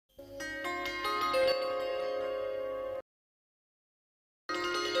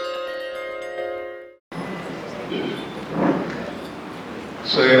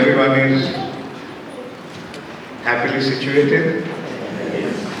So everyone is happily situated?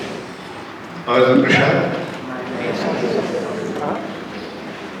 How's the prasad?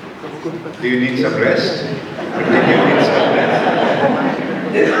 Do you need some rest? Did you need some rest?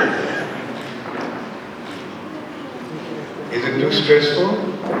 Is it too stressful?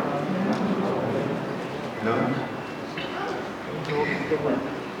 No?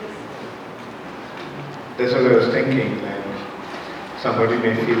 That's what I was thinking, like somebody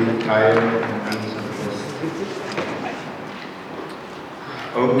may feel tired and need some rest.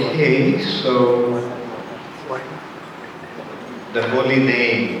 Okay, so the holy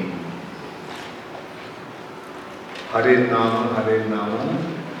name. Hare Nama, Hare Nama,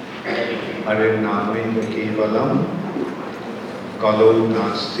 Hare Name Kevalam, Kalo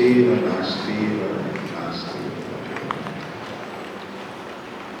Nasti, Nasti, Nasti.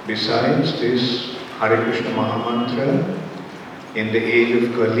 Besides this Hare Krishna Mahamantra, in the age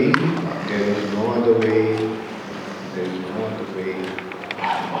of Kali, there is no other way, there is no other way.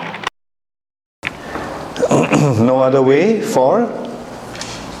 No other way for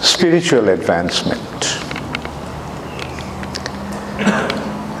spiritual advancement.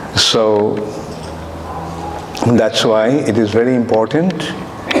 So, that's why it is very important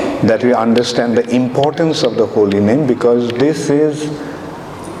that we understand the importance of the holy name, because this is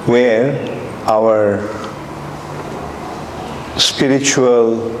where our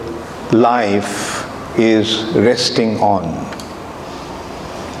spiritual life is resting on.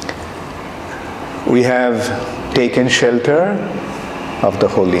 We have taken shelter of the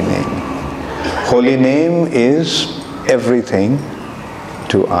holy name. Holy name is everything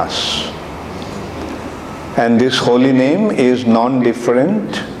to us. And this holy name is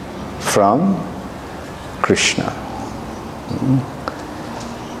non-different from Krishna.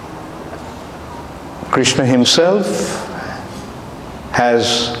 Krishna himself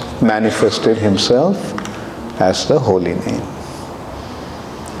has manifested himself as the holy name.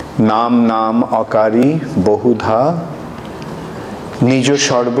 Nam Nam Akari Bahudha Nijo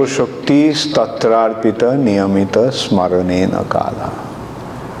Sarva Shakti Tatrarpita Niyamita Smaranena Kala.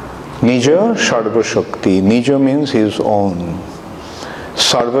 Nija Sarva Shakti. Nija means his own.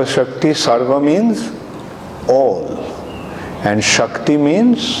 Sarva Shakti, Sarva means all. And Shakti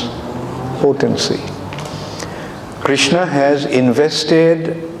means potency. Krishna has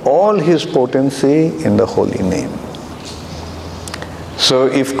invested all his potency in the holy name. So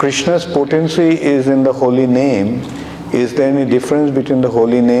if Krishna's potency is in the holy name, is there any difference between the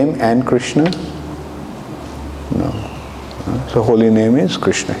holy name and Krishna? No. So holy name is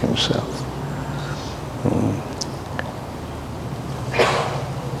Krishna himself.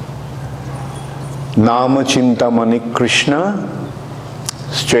 Nama Chintamani Krishna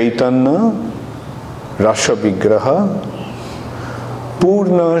Chaitanya Rasa Vigraha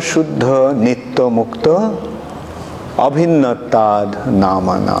Purna Shuddha Nitya Mukta Abhinnatad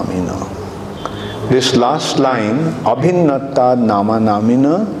Nama Namina. This last line, Abhinnatad Nama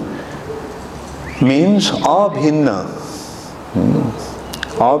Namina, means abhinna.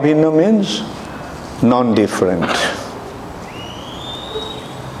 Abhinna means non-different.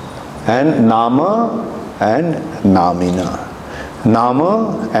 And Nama and Namina.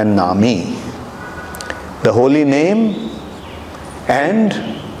 Nama and Nami. The holy name and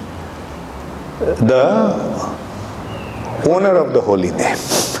the owner of the holy name.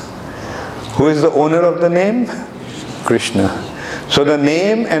 Who is the owner of the name? Krishna. So the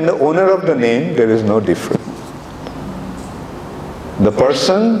name and the owner of the name, there is no difference. The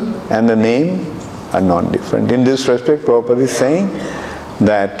person and the name are non-different. In this respect, Prabhupada is saying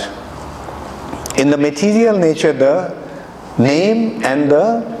that in the material nature, the name and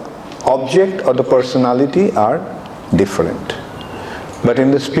the object or the personality are different. But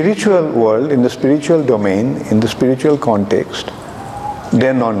in the spiritual world, in the spiritual domain, in the spiritual context, they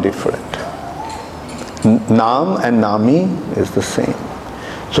are non-different. Nam and Nami is the same.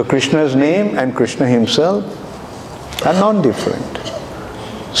 So Krishna's name and Krishna himself are non-different.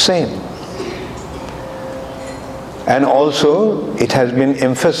 Same. And also, it has been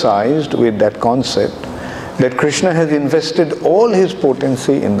emphasized with that concept that Krishna has invested all his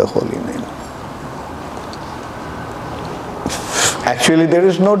potency in the holy name. Actually, there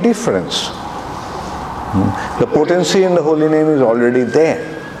is no difference. The potency in the holy name is already there.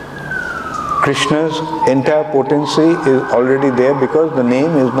 Krishna's entire potency is already there because the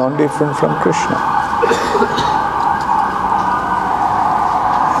name is not different from Krishna.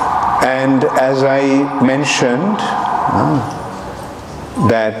 And as I mentioned,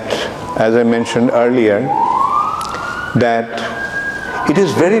 as I mentioned earlier, that it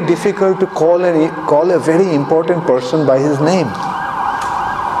is very difficult to call a very important person by his name.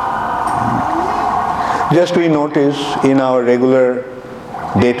 Just we notice in our regular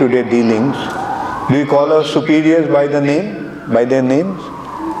day-to-day dealings, do we call our superiors by the name, by their names?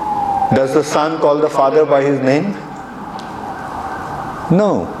 Does the son call the father by his name?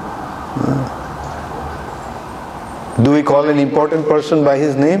 No. Do we call an important person by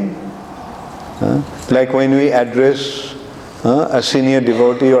his name? Like when we address a senior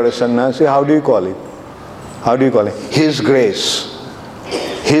devotee or a sannyasi, how do you call it? How do you call it? His Grace,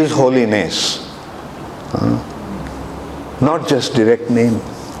 His Holiness. Not just direct name.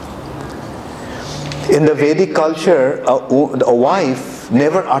 In the Vedic culture, a wife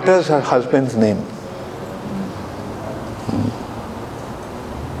never utters her husband's name.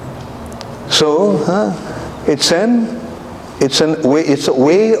 So, it's a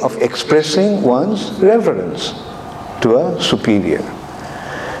way of expressing one's reverence to a superior.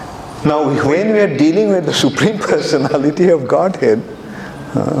 Now, when we are dealing with the Supreme Personality of Godhead,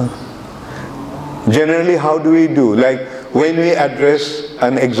 generally how do we do? Like when we address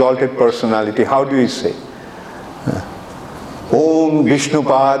an exalted personality, how do we say? Om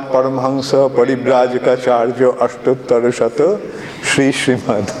Vishnupad Paramhansa Paribrajaka Charjo Ashtottara Shata Shri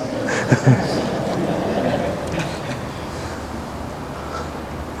Srimad.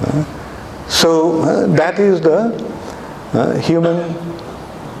 So that is the human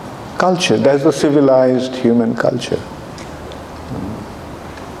culture. That's the civilized human culture.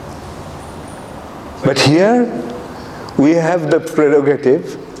 But here we have the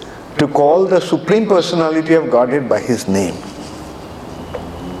prerogative to call the Supreme Personality of Godhead by His name.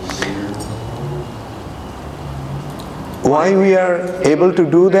 Why we are able to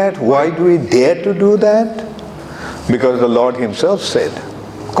do that? Why do we dare to do that? Because the Lord Himself said,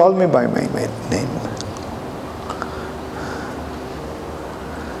 call me by my name.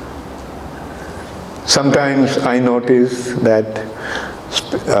 Sometimes I notice that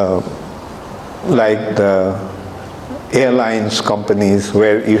like the airlines companies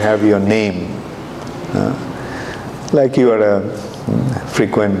where you have your name, like you are a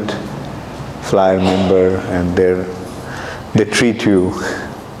frequent flyer member and they treat you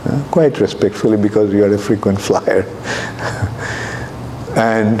quite respectfully because you are a frequent flyer.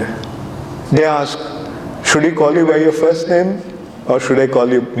 And they ask, should I call you by your first name or should I call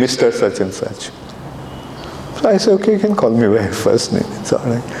you Mr. Such and Such? So I say, okay, you can call me by your first name, it's all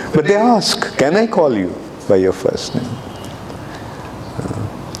right. But they ask, can I call you by your first name?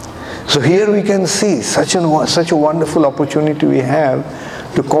 So here we can see such a wonderful opportunity we have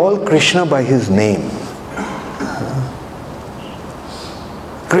to call Krishna by his name.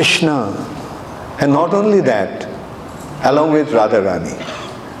 Krishna. And not only that, along with Radharani.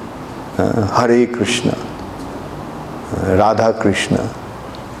 Hare Krishna. Radha Krishna.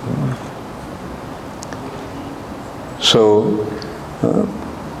 So,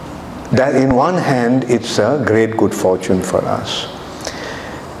 that in one hand it's a great good fortune for us.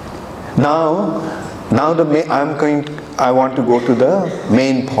 Now I want to go to the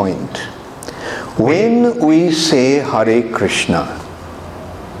main point. When we say Hare Krishna,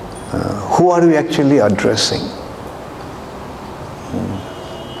 who are we actually addressing?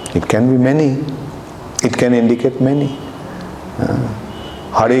 It can be many. It can indicate many.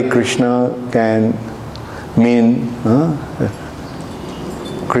 Hare Krishna can mean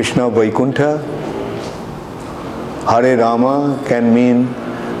Krishna Vaikuntha. Hare Rama can mean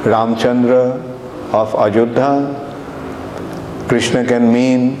Ramchandra of Ajodhya. Krishna can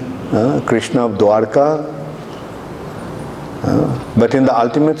mean Krishna of Dwarka. But in the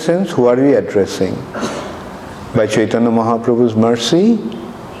ultimate sense, who are we addressing? By Chaitanya Mahaprabhu's mercy,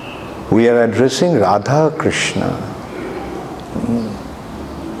 we are addressing Radha Krishna.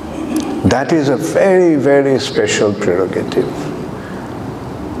 That is a very, very special prerogative.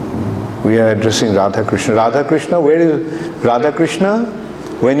 We are addressing Radha Krishna. Radha Krishna, where is Radha Krishna?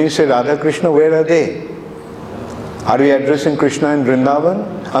 When you say Radha Krishna, where are they? Are we addressing Krishna in Vrindavan?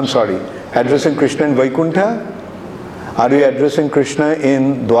 Addressing Krishna in Vaikuntha? Are we addressing Krishna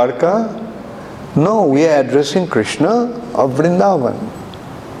in Dwarka? No, we are addressing Krishna of Vrindavan.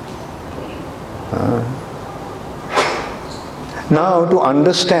 Now, to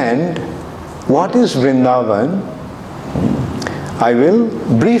understand what is Vrindavan, I will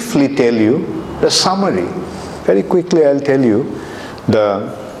briefly tell you the summary. Very quickly I'll tell you the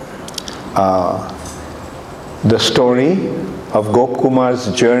story of Gopkumar's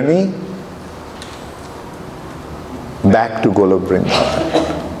journey back to Golok Vrindavan.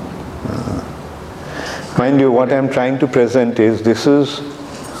 Mind you, what I'm trying to present is, this is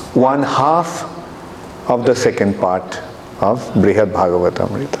 1/2 of the second part of Brihad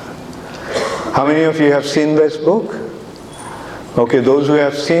Bhagavatamrita. How many of you have seen this book? Okay, those who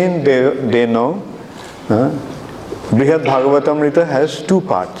have seen, they know Brihad Bhagavatamrita has two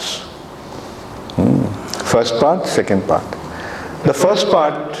parts. First part, second part. The first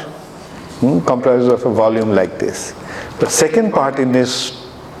part comprises of a volume like this. The second part is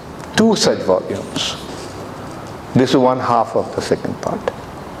two such volumes. This is one half of the second part.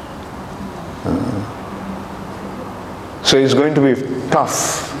 So it's going to be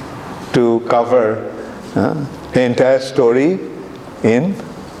tough to cover the entire story in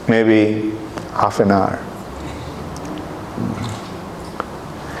maybe half an hour.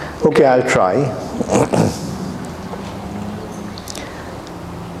 Okay, I'll try.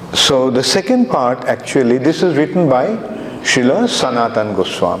 So the second part, actually, this is written by Srila Sanatana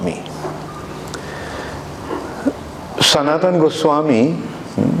Goswami. Sanatana Goswami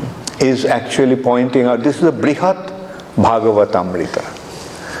is actually pointing out, this is the Brihat Bhagavatamrita.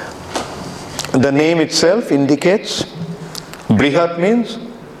 The name itself indicates, Brihat means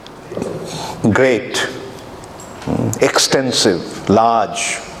great, extensive,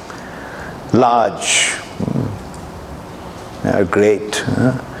 large, great.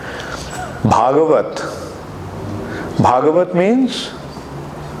 Bhagavat means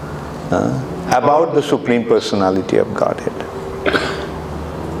about the Supreme Personality of Godhead.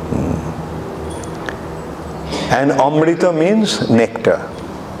 And Amrita means nectar.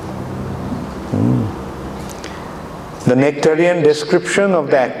 The nectarian description of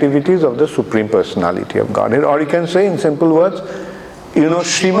the activities of the Supreme Personality of Godhead. Or you can say in simple words,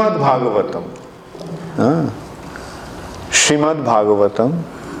 Srimad Bhagavatam. Srimad Bhagavatam.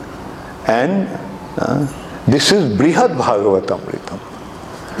 And this is Brihad Bhagavatamrita.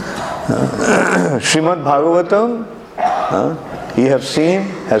 Srimad Bhagavatam, you have seen,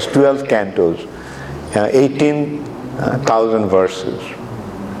 has 12 cantos, 18,000 verses.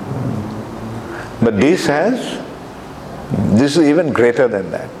 But this is even greater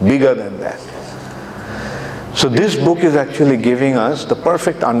than that, bigger than that. So this book is actually giving us the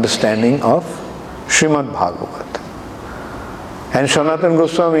perfect understanding of Srimad Bhagavat. And Sanatana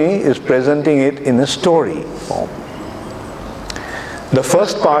Goswami is presenting it in a story form. The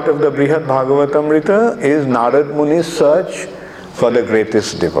first part of the Brihad Bhagavatamrita is Narad Muni's search for the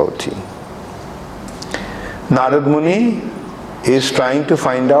greatest devotee. Narad Muni is trying to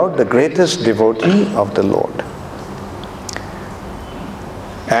find out the greatest devotee of the Lord.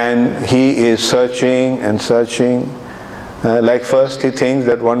 And he is searching and searching. Like first he thinks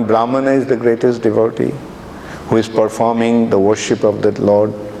that one Brahmana is the greatest devotee, who is performing the worship of the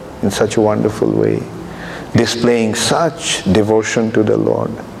Lord in such a wonderful way, displaying such devotion to the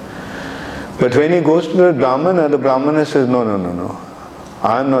Lord. But when he goes to the Brahmana says, no,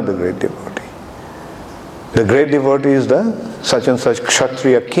 I am not the great devotee. The great devotee is the such and such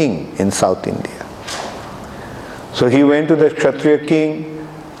Kshatriya king in South India. So he went to the Kshatriya king.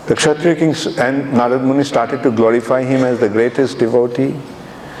 The Kshatriya king and Narad Muni started to glorify him as the greatest devotee.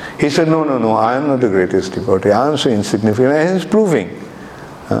 He said, no, I am not the greatest devotee. I am so insignificant. And he's proving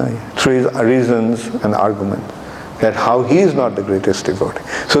through his reasons and arguments that how he is not the greatest devotee.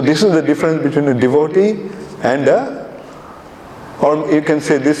 So this is the difference between a devotee and or you can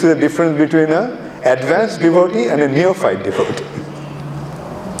say this is the difference between an advanced devotee and a neophyte devotee.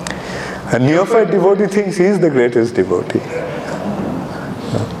 A neophyte devotee thinks he is the greatest devotee.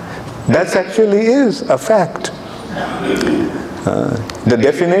 That actually is a fact. The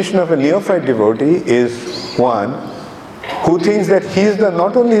definition of a neophyte devotee is one who thinks that he is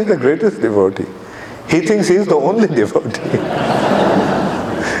not only the greatest devotee, he thinks he is the only devotee.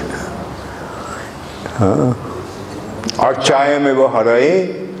 Archayam eva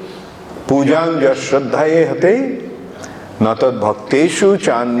haraye pujam yashraddhaye hate natad bhakteshu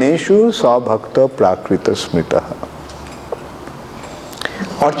channeshu sa bhakta prakrita smritaha.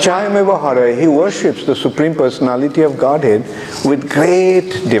 Archayam eva haraye, he worships the Supreme Personality of Godhead with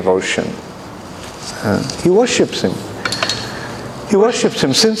great devotion. He worships him. He worships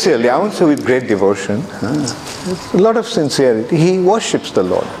him sincerely. I won't say with great devotion. A lot of sincerity. He worships the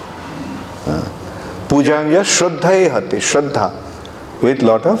Lord. Pujanya shraddhaye hate, shraddha, with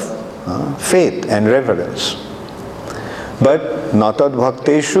lot of faith and reverence. But natad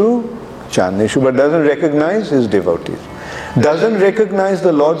bhakteshu channeshu, but doesn't recognize his devotees. Doesn't recognize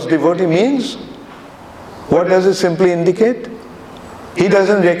the Lord's devotee means, what does it simply indicate? He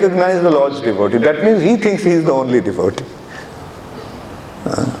doesn't recognize the Lord's devotee. That means he thinks he is the only devotee.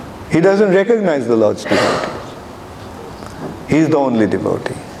 He doesn't recognize the Lord's devotee. He is the only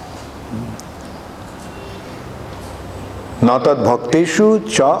devotee. Natad bhakteshu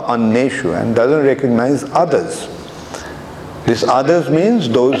cha anneshu, and doesn't recognize others. This others means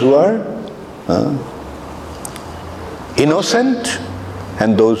those who are innocent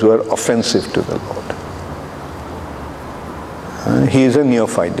and those who are offensive to the Lord. He is a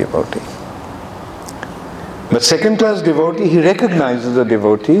neophyte devotee. But second class devotee, he recognizes the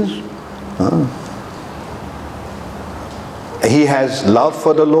devotees. He has love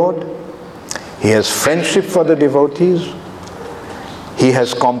for the Lord. He has friendship for the devotees. He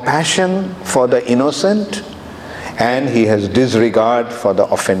has compassion for the innocent. And he has disregard for the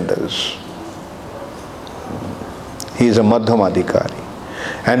offenders. He is a Madhyamadikari.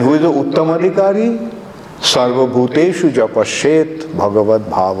 And who is the Uttamadikari? Sarva bhuteshu japashet bhagavad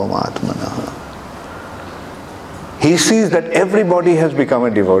bhavam atmana. He sees that everybody has become a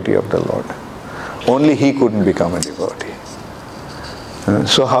devotee of the Lord. Only he couldn't become a devotee.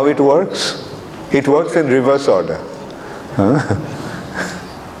 So how it works? It works in reverse order.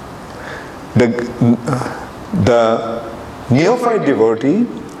 The neophyte devotee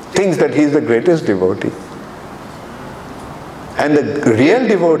thinks that he is the greatest devotee. And the real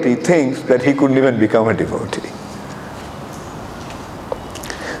devotee thinks that he couldn't even become a devotee.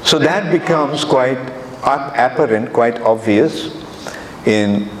 So that becomes quite apparent, quite obvious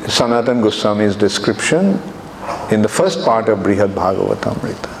in Sanatana Goswami's description in the first part of Brihad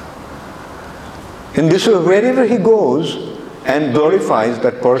Bhagavatamrita. In this way, wherever he goes and glorifies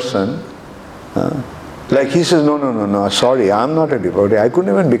that person, like he says, no, sorry, I'm not a devotee, I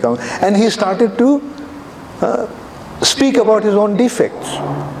couldn't even become. And he started to speak about his own defects.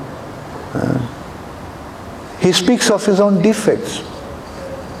 He speaks of his own defects.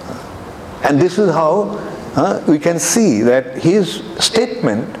 And this is how we can see that his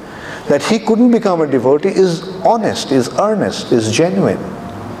statement that he couldn't become a devotee is honest, is earnest, is genuine.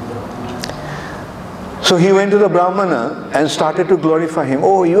 So he went to the Brahmana and started to glorify him.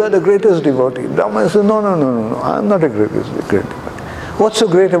 Oh, you are the greatest devotee. Brahmana said, no, I'm not a great devotee. What's so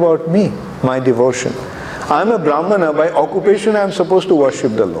great about me, my devotion? I'm a Brahmana. By occupation, I'm supposed to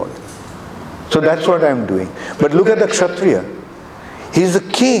worship the Lord. So that's what I'm doing. But look at the Kshatriya. He's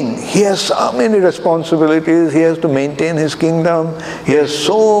the king. He has so many responsibilities. He has to maintain his kingdom. He has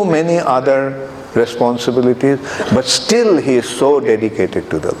so many other responsibilities. But still he is so dedicated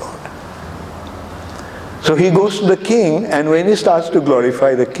to the Lord. So he goes to the king, and when he starts to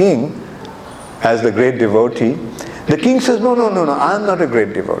glorify the king as the great devotee, the king says, no, I'm not a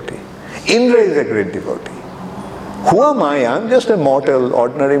great devotee. Indra is a great devotee. Who am I? I'm just a mortal,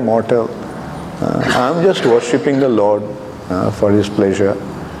 ordinary mortal. I'm just worshipping the Lord for his pleasure.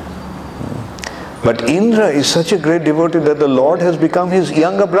 But Indra is such a great devotee that the Lord has become his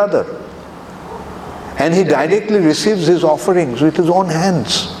younger brother. And he directly receives his offerings with his own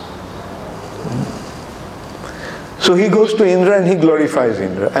hands. So he goes to Indra and he glorifies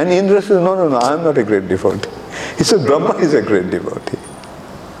Indra. And Indra says, no, I'm not a great devotee. He says, Brahma is a great devotee.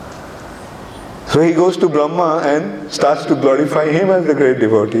 So he goes to Brahma and starts to glorify him as the great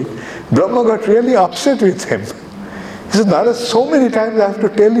devotee. Brahma got really upset with him. He says, Narad, so many times I have to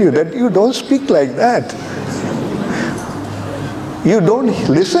tell you that you don't speak like that. You don't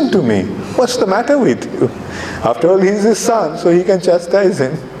listen to me. What's the matter with you? After all, he's his son, so he can chastise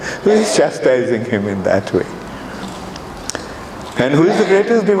him. So he's chastising him in that way. And who is the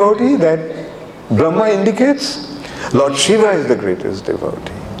greatest devotee that Brahma indicates? Lord Shiva is the greatest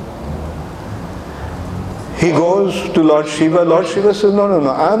devotee. He goes to Lord Shiva. Lord Shiva says, no,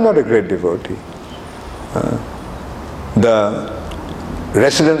 I'm not a great devotee. The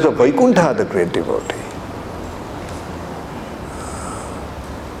residents of Vaikuntha are the great devotee.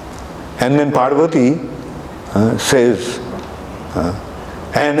 And then Parvati says,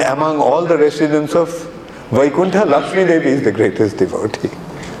 and among all the residents of Vaikuntha, Lakshmi Devi is the greatest devotee.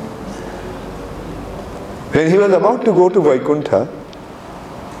 When he was about to go to Vaikuntha,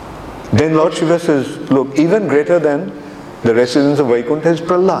 then Lord Shiva says, look, even greater than the residents of Vaikuntha is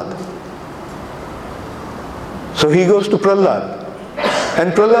Prahlad. So he goes to Prahlad.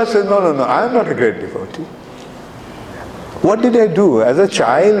 And Prahlad says, no, I am not a great devotee. What did I do? As a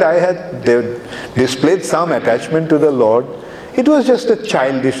child, I had displayed some attachment to the Lord. It was just a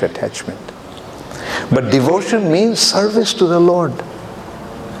childish attachment. But devotion means service to the Lord.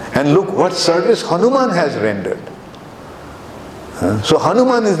 And look what service Hanuman has rendered. So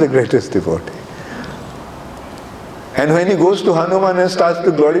Hanuman is the greatest devotee. And when he goes to Hanuman and starts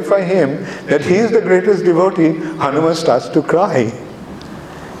to glorify him, that he is the greatest devotee, Hanuman starts to cry.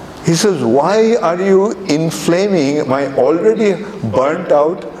 He says, why are you inflaming my already burnt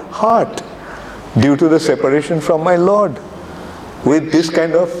out heart due to the separation from my Lord with this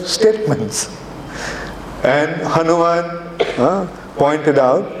kind of statements? And Hanuman pointed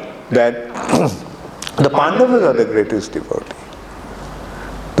out that the Pandavas are the greatest devotee.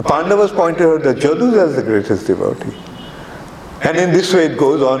 The Pandavas pointed out that Jadus is the greatest devotee. And in this way it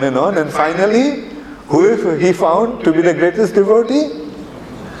goes on, and finally, Who he found to be the greatest devotee?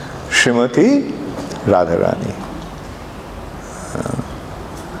 Srimati Radharani.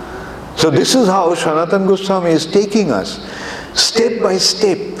 So this is how Sanatana Goswami is taking us, step by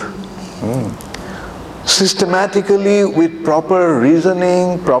step, systematically with proper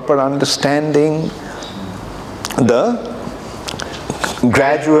reasoning, proper understanding, the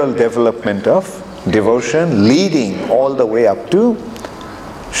gradual development of devotion leading all the way up to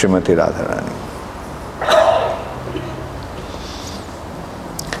Srimati Radharani.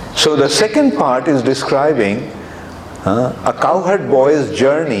 So the second part is describing a cowherd boy's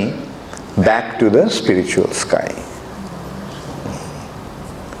journey back to the spiritual sky.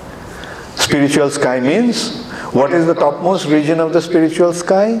 Spiritual sky means, what is the topmost region of the spiritual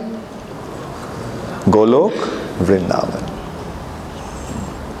sky? Golok, Vrindavan.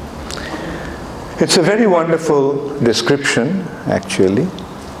 It's a very wonderful description, actually.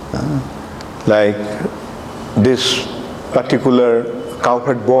 Like this particular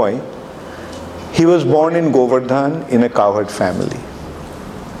cowherd boy, he was born in Govardhan in a cowherd family.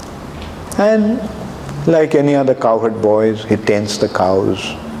 And like any other cowherd boys, he tends the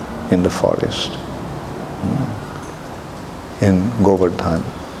cows in the forest in Govardhan.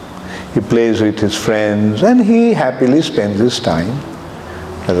 He plays with his friends and he happily spends his time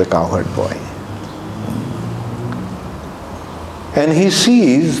as a cowherd boy. And he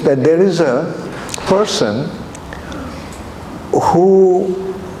sees that there is a person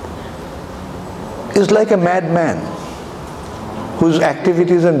who is like a madman, whose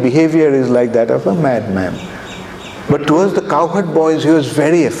activities and behavior is like that of a madman. But towards the cowherd boys, he was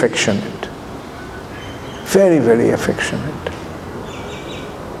very affectionate. Very, very affectionate.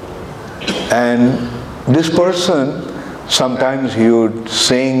 And this person, sometimes he would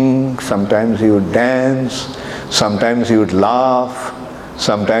sing, sometimes he would dance, sometimes he would laugh,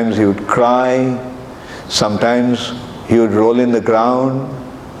 sometimes he would cry, sometimes he would roll in the ground,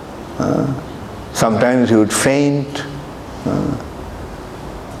 sometimes he would faint.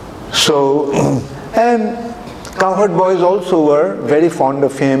 And cowherd boys also were very fond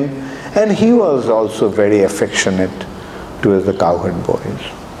of him, and he was also very affectionate towards the cowherd boys.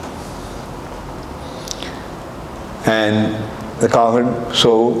 And the cowherd,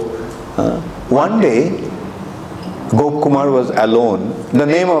 one day, Gop Kumar was alone. The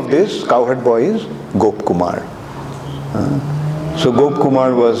name of this cowherd boy is Gop Kumar. So Gop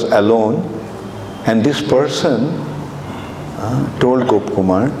Kumar was alone, and this person told Gop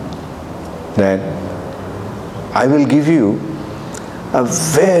Kumar that I will give you a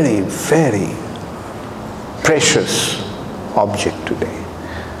very, very precious object today.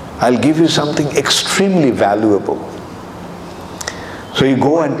 I'll give you something extremely valuable. So you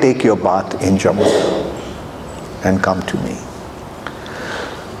go and take your bath in Jamuna and come to me.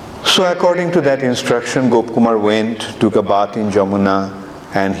 So according to that instruction, Gop Kumar went, took a bath in Jamuna,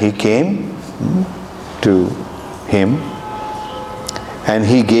 and he came to him and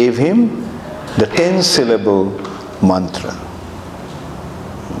he gave him the 10-syllable mantra.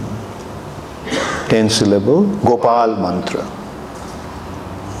 10-syllable Gopal mantra.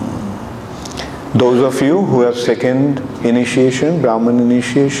 Those of you who have second initiation, Brahman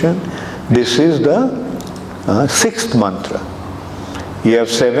initiation, this is the sixth mantra. You have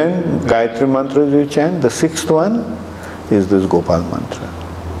 7 Gayatri mantras you chant, the 6th one is this Gopal mantra.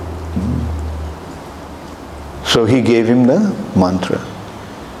 So he gave him the mantra.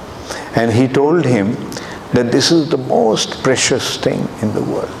 And he told him that this is the most precious thing in the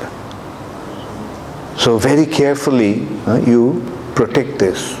world. So very carefully you protect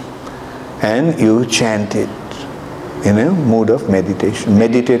this and you chant it in a mood of meditation.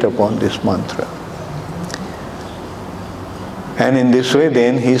 Meditate upon this mantra. And in this way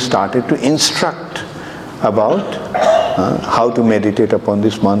then he started to instruct about how to meditate upon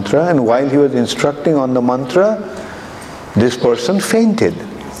this mantra. And while he was instructing on the mantra, this person fainted.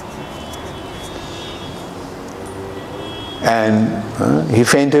 And he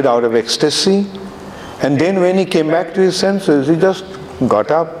fainted out of ecstasy. And then when he came back to his senses, he just got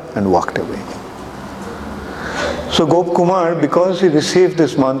up and walked away. So Gop Kumar, because he received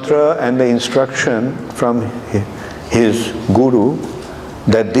this mantra and the instruction from his guru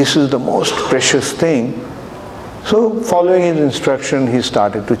that this is the most precious thing, so following his instruction, he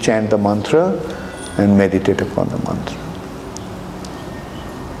started to chant the mantra and meditate upon the mantra.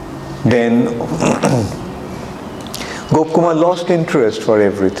 Then Gop Kumar lost interest for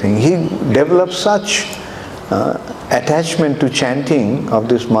everything. He developed such attachment to chanting of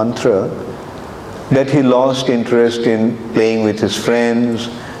this mantra that he lost interest in playing with his friends,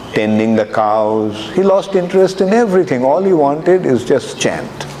 tending the cows. He lost interest in everything. All he wanted is just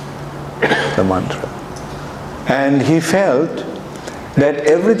chant the mantra. And he felt that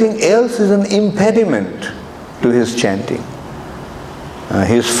everything else is an impediment to his chanting.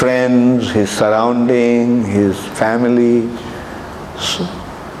 His friends, his surrounding, his family,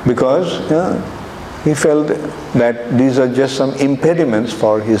 because he felt that these are just some impediments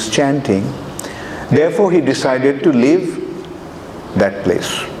for his chanting. Therefore, he decided to leave that place.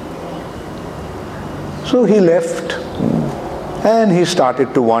 So he left and he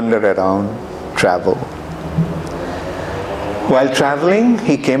started to wander around, travel. While traveling,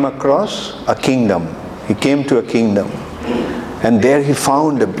 he came across a kingdom. He came to a kingdom, and there he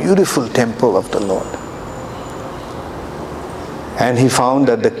found a beautiful temple of the Lord. And he found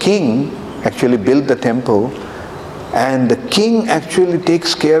that the king actually built the temple, and the king actually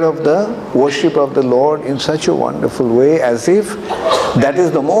takes care of the worship of the Lord in such a wonderful way, as if that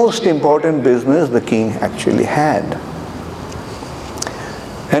is the most important business the king actually had.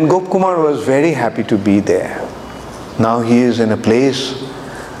 And Gopkumar was very happy to be there. Now he is in a place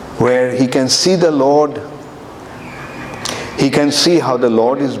where he can see the Lord. He can see how the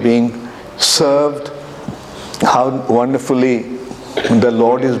Lord is being served, how wonderfully the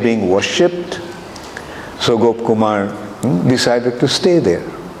Lord is being worshipped. So Gopkumar decided to stay there.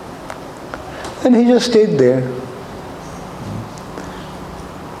 And he just stayed there.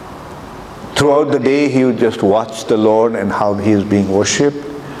 Throughout the day he would just watch the Lord and how he is being worshipped.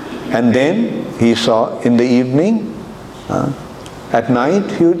 And then he saw in the evening, at night,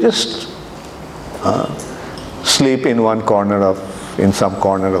 he would just sleep in some corner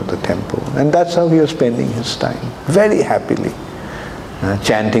of the temple. And that's how he was spending his time, very happily.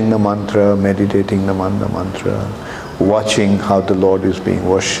 Chanting the mantra, meditating the mantra, watching how the Lord is being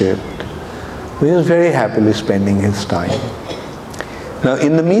worshipped. He was very happily spending his time. Now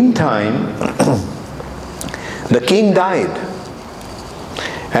in the meantime, the king died.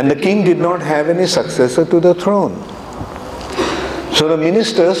 And the king did not have any successor to the throne. So the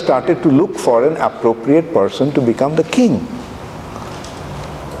ministers started to look for an appropriate person to become the king.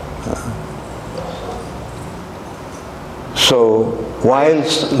 So while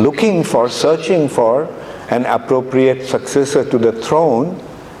searching for an appropriate successor to the throne,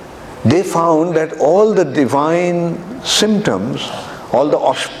 they found that all the divine symptoms, all the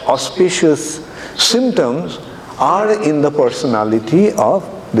auspicious symptoms are in the personality of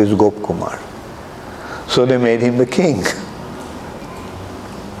this Gopkumar. So they made him the king.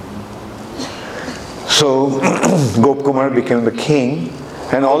 So Gopkumar became the king,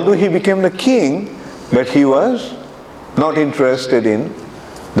 and although he became the king, but he was not interested in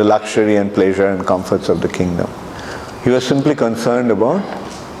the luxury and pleasure and comforts of the kingdom. He was simply concerned about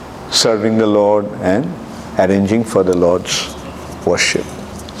serving the Lord and arranging for the Lord's worship.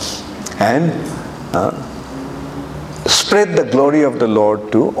 And spread the glory of the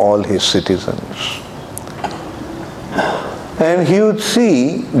Lord to all his citizens. And he would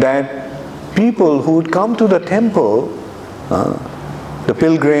see that people who would come to the temple, the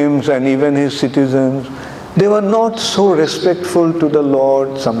pilgrims and even his citizens, they were not so respectful to the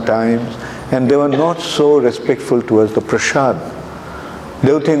Lord sometimes, and they were not so respectful towards the prasad.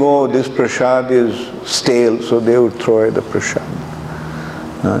 They would think, oh, this prasad is stale, so they would throw away the prasad.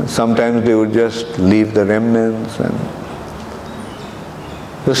 Sometimes they would just leave the remnants. And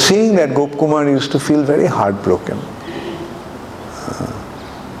so seeing that, Gopkumar used to feel very heartbroken.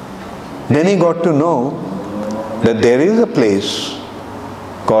 Then he got to know that there is a place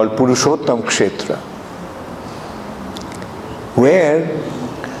called Purushottam Kshetra, where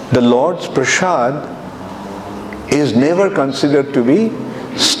the Lord's prasad is never considered to be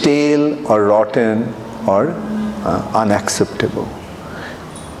stale or rotten or unacceptable.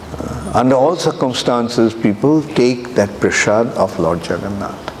 Under all circumstances, people take that prasad of Lord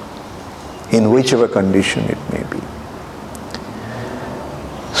Jagannath, in whichever condition it may be.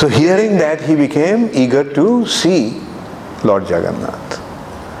 So hearing that, he became eager to see Lord Jagannath.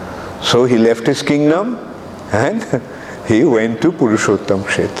 So he left his kingdom and he went to Purushottam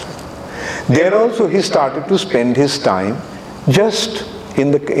Kshetra. There also he started to spend his time just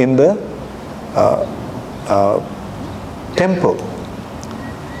in the temple.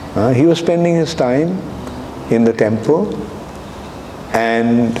 He was spending his time in the temple,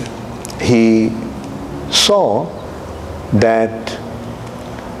 and he saw that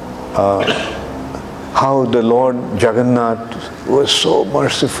how the Lord Jagannath was so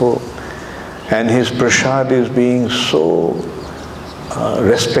merciful, and his prasad is being so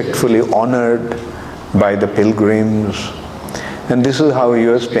respectfully honored by the pilgrims. And this is how he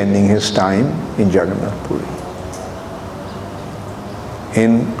was spending his time in Jagannath Puri.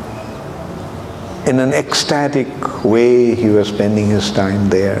 In an ecstatic way, he was spending his time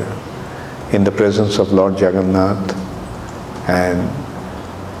there, in the presence of Lord Jagannath. And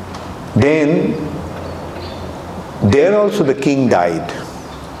then there also the king died.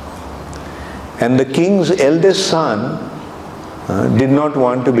 And the king's eldest son did not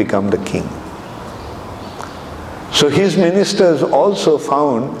want to become the king. So his ministers also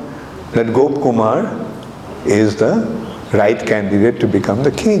found that Gop Kumar is the right candidate to become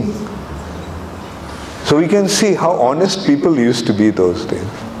the king. So we can see how honest people used to be those days.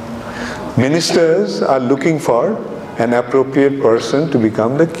 Ministers are looking for an appropriate person to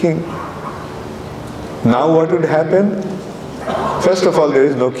become the king. Now what would happen? First of all, there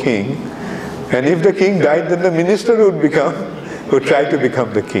is no king. And if the king died, then the minister would try to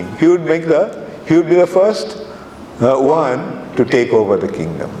become the king. He would be the first one to take over the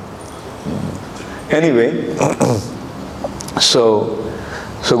kingdom. Anyway, so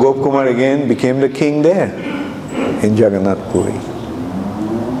Gop Kumar again became the king there in Jagannath Puri.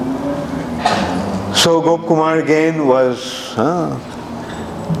 So Gop Kumar again was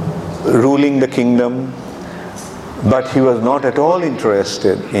ruling the kingdom, but he was not at all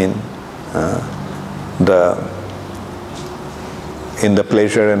interested in the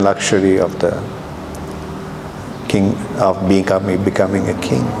pleasure and luxury of the king, of becoming a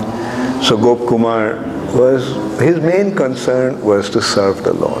king. So Gop Kumar his main concern was to serve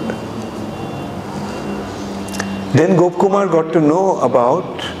the Lord. Then Gop Kumar got to know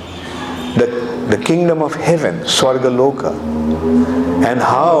about the kingdom of heaven, Swargaloka, and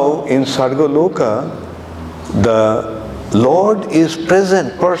how in Swargaloka the Lord is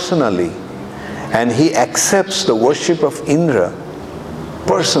present personally and he accepts the worship of Indra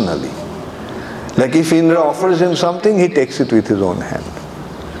personally. Like if Indra offers him something, he takes it with his own hand.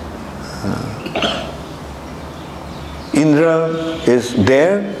 Indra is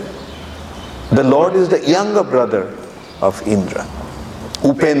there. The Lord is the younger brother of Indra,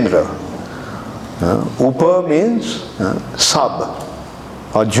 Upendra. Upa means sub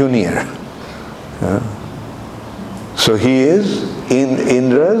or junior. So he is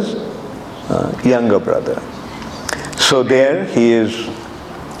Indra's younger brother. So there he is.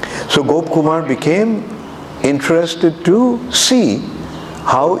 So Gop Kumar became interested to see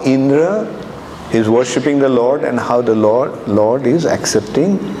how Indra is worshipping the Lord and how the Lord is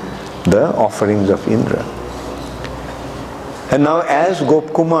accepting the offerings of Indra. And now as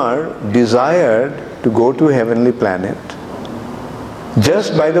Gop Kumar desired to go to heavenly planet,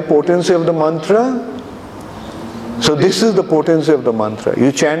 just by the potency of the mantra, so this is the potency of the mantra.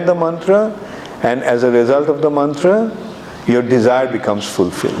 You chant the mantra and as a result of the mantra, your desire becomes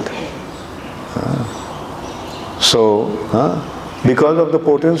fulfilled. Because of the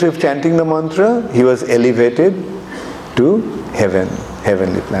potency of chanting the mantra, he was elevated to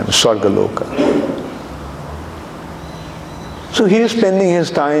heavenly planet, Swargaloka. So he is spending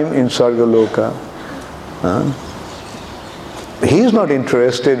his time in Swargaloka. He is not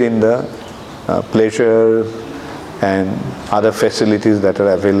interested in the pleasure and other facilities that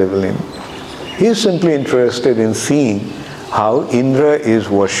are available in. He is simply interested in seeing how Indra is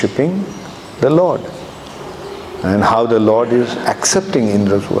worshipping the Lord and how the Lord is accepting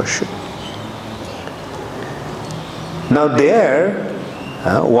Indra's worship. Now there,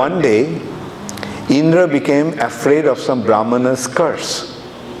 one day, Indra became afraid of some Brahmana's curse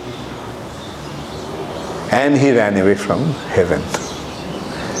and he ran away from heaven.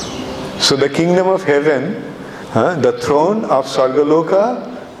 So the kingdom of heaven, the throne of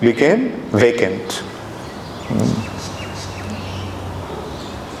Swargaloka became vacant.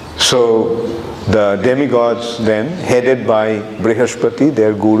 So the demigods then, headed by Brihaspati,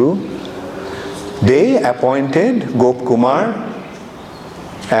 their guru, they appointed Gop Kumar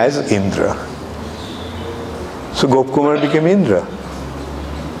as Indra. So Gop Kumar became Indra.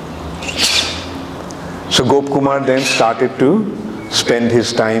 So Gop Kumar then started to spend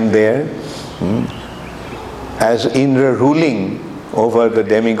his time there as Indra, ruling over the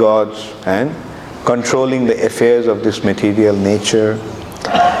demigods and controlling the affairs of this material nature.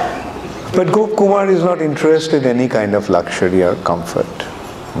 But Gop Kumar is not interested in any kind of luxury or comfort.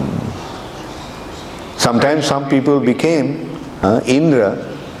 Sometimes some people became Indra,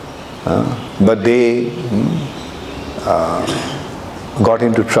 but they got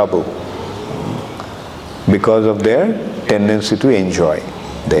into trouble because of their tendency to enjoy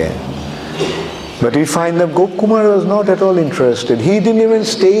there. But we find that Gop Kumar was not at all interested. He didn't even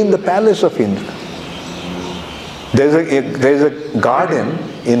stay in the palace of Indra. There's a garden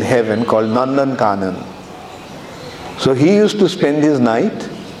in heaven called Nandan Kanan. So he used to spend his night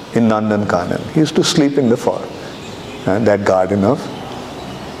in Nandan Kanan. He used to sleep in the forest, that garden of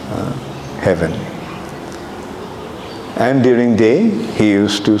heaven. And during day, he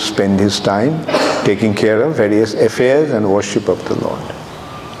used to spend his time taking care of various affairs and worship of the Lord.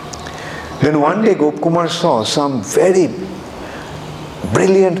 Then one day Gopkumar saw some very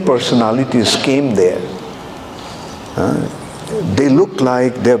brilliant personalities came there. They looked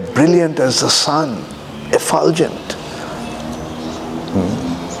like they're brilliant as the sun, effulgent.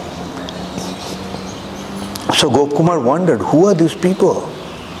 So Gopkumar wondered, who are these people?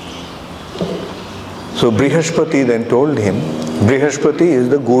 So Brihaspati then told him, Brihaspati is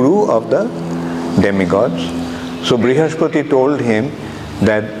the guru of the demigods. So Brihaspati told him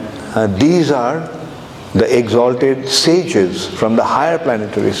that these are the exalted sages from the higher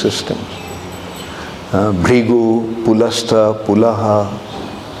planetary systems. Bhrigu, Pulastha, Pulaha,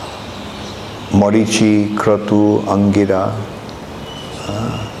 Marichi, Kratu, Angira.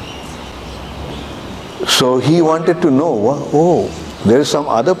 So he wanted to know, there is some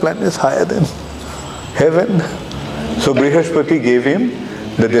other planets higher than heaven. So Brihaspati gave him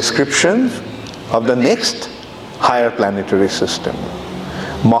the descriptions of the next higher planetary system,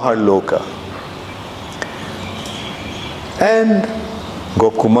 Maharloka. And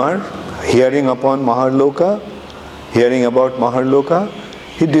Gopkumar, hearing upon Maharloka, hearing about Maharloka,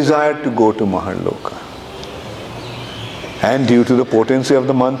 he desired to go to Maharloka. And due to the potency of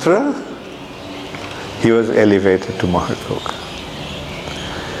the mantra, he was elevated to Maharloka.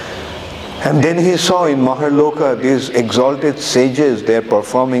 And then he saw in Maharloka these exalted sages, they are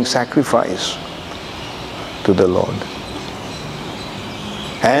performing sacrifice to the Lord.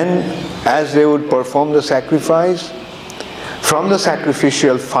 And as they would perform the sacrifice, from the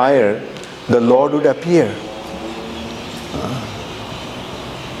sacrificial fire, the Lord would appear.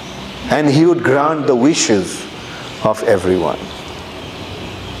 And he would grant the wishes of everyone.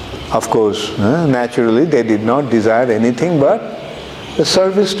 Of course, naturally they did not desire anything but the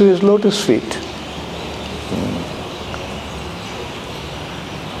service to his lotus feet.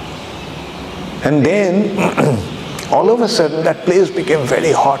 And then, all of a sudden, that place became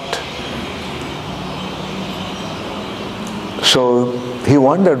very hot. So he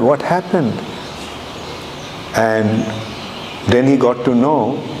wondered what happened. And then he got to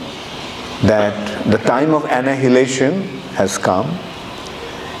know that the time of annihilation has come,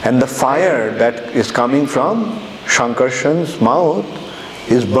 and the fire that is coming from Shankarshan's mouth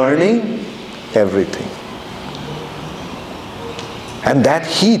is burning everything. And that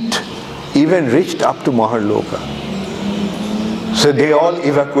heat even reached up to Maharloka. So they all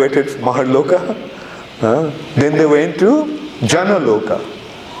evacuated Maharloka. Then they went to Janaloka,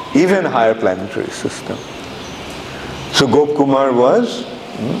 even higher planetary system. So Gopkumar was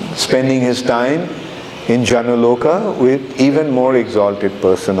spending his time in Janaloka with even more exalted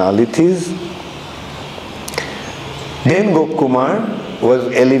personalities. Then Gopkumar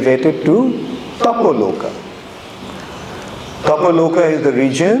was elevated to Tapoloka. Tapoloka is the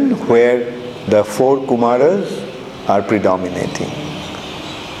region where the 4 Kumaras are predominating.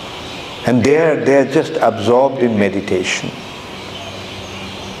 And there they are just absorbed in meditation.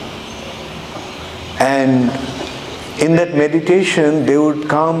 And in that meditation they would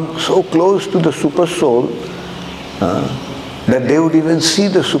come so close to the Super Soul that they would even see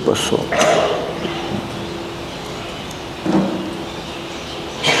the Super Soul.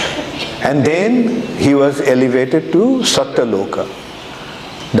 And then he was elevated to Satyaloka,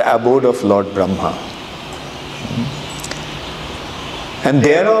 the abode of Lord Brahma. And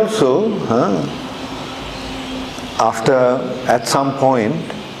there also, at some point,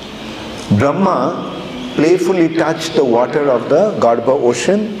 Brahma playfully touched the water of the Garbha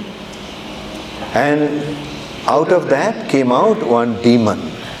ocean, and out of that came out one demon.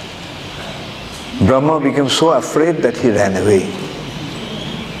 Brahma became so afraid that he ran away.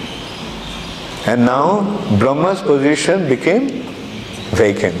 And now Brahma's position became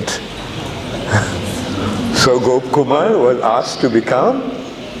vacant. So Gopkumar was asked to become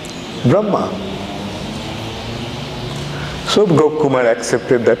Brahma. So Gopkumar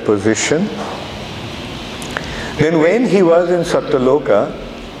accepted that position. Then when he was in Satyaloka,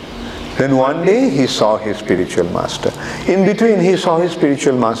 then one day he saw his spiritual master. In between he saw his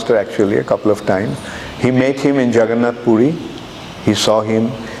spiritual master actually a couple of times. He met him in Jagannath Puri. He saw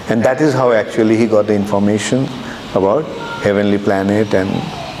him, and that is how actually he got the information about heavenly planet.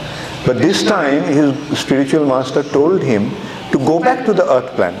 But this time his spiritual master told him to go back to the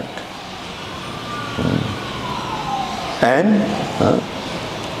earth planet and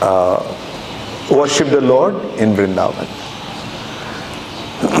worship the Lord in Vrindavan.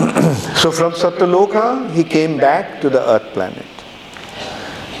 So from Satyaloka he came back to the earth planet.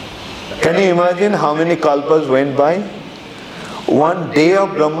 Can you imagine how many kalpas went by? One day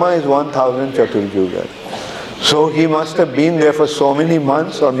of Brahma is 1000 Chaturjugas. So he must have been there for so many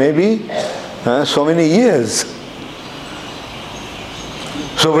months or maybe so many years.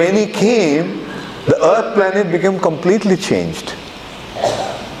 So when he came, the earth planet became completely changed.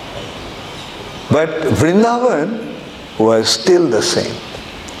 But Vrindavan was still the same.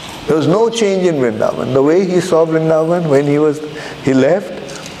 There was no change in Vrindavan. The way he saw Vrindavan when he left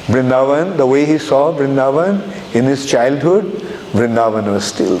Vrindavan, the way he saw Vrindavan in his childhood, Vrindavan was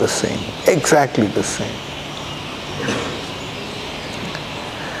still the same. Exactly the same.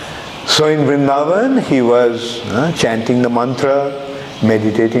 So in Vrindavan, he was chanting the mantra,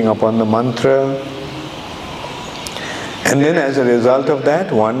 meditating upon the mantra. And then as a result of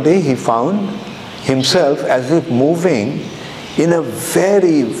that, one day he found himself as if moving in a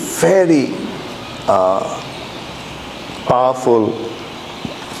very, very powerful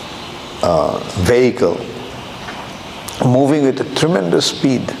vehicle, moving with a tremendous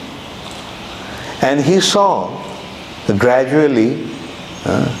speed. And he saw gradually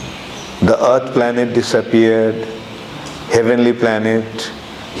the earth planet disappeared, heavenly planet,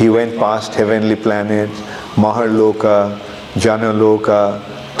 he went past heavenly planets, Maharloka, Janaloka,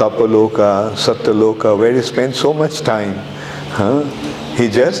 Tapaloka, Satyaloka, where he spent so much time.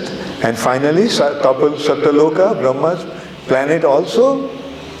 And finally Satyaloka, Brahma's planet also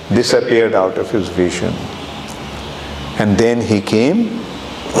disappeared out of his vision. And then he came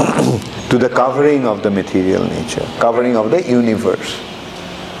to the covering of the material nature, covering of the universe.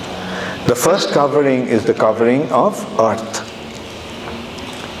 The first covering is the covering of earth.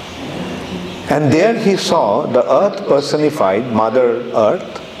 And there he saw the earth personified, Mother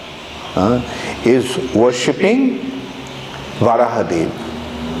Earth, is worshipping Varahadev.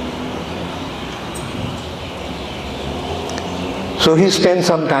 So he spent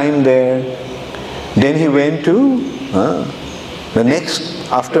some time there. Then he went to the next,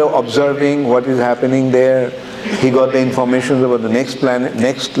 after observing what is happening there, he got the information about the next planet,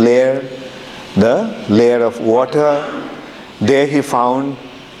 next layer, the layer of water. There he found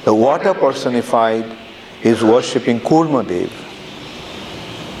the water personified is worshipping Kurmadev.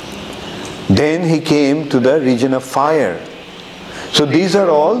 Then he came to the region of fire. So these are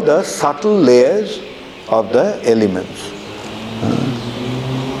all the subtle layers of the elements.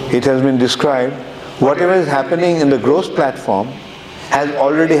 It has been described, whatever is happening in the gross platform has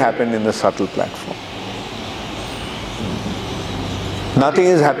already happened in the subtle platform. Nothing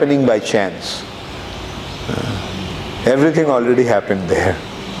is happening by chance. Everything already happened there.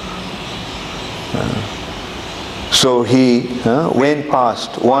 So he went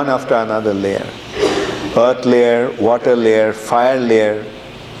past one after another layer. Earth layer, water layer, fire layer,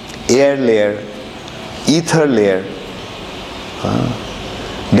 air layer, ether layer.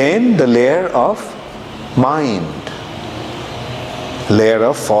 Then the layer of mind, layer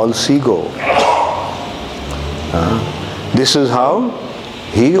of false ego. This is how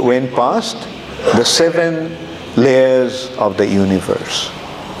he went past the 7 layers of the universe.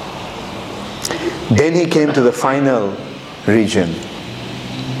 Then he came to the final region,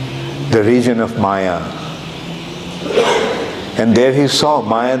 the region of Maya. And there he saw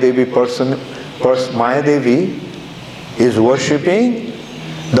Maya Devi Maya Devi is worshipping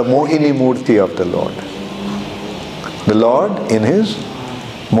the Mohini Murti of the Lord. The Lord in his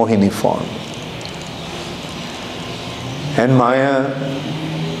Mohini form. And Maya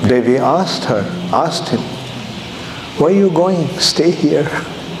Devi asked him, where are you going? Stay here.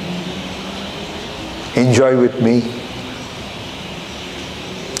 Enjoy with me.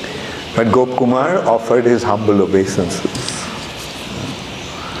 But Gopkumar offered his humble obeisances.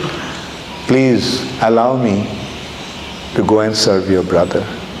 Please allow me to go and serve your brother.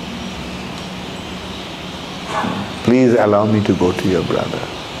 Please allow me to go to your brother.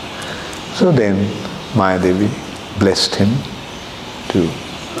 So then Maya Devi blessed him to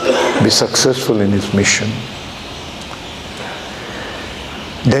be successful in his mission.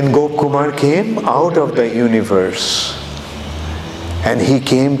 Then Gopkumar came out of the universe and he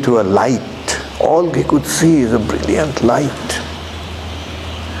came to a light. All he could see is a brilliant light.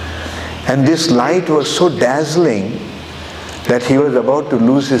 And this light was so dazzling that he was about to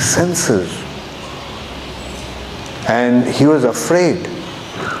lose his senses. And he was afraid.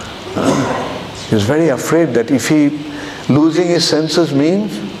 He was very afraid that if he losing his senses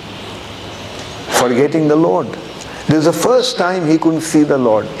means forgetting the Lord. This is the first time he couldn't see the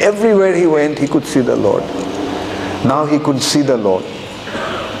Lord. Everywhere he went, he could see the Lord. Now he could see the Lord.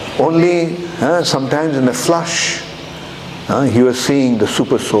 Only sometimes in a flash, he was seeing the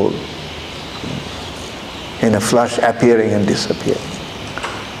super soul. In a flash, appearing and disappearing.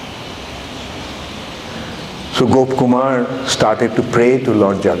 So Gopkumar started to pray to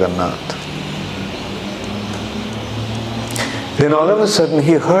Lord Jagannath. Then all of a sudden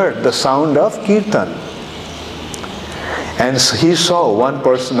he heard the sound of kirtan. And he saw one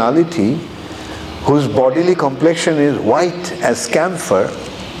personality whose bodily complexion is white as camphor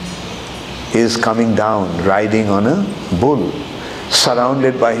is coming down, riding on a bull,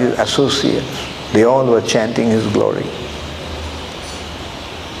 surrounded by his associates. They all were chanting his glory.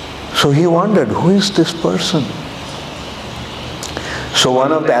 So he wondered, who is this person? So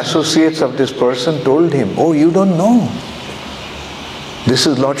one of the associates of this person told him, oh, you don't know. This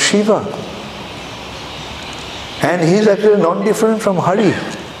is Lord Shiva. And he is actually not different from Hari.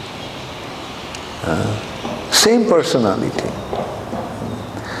 Same personality.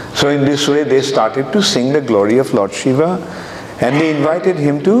 So in this way they started to sing the glory of Lord Shiva, and they invited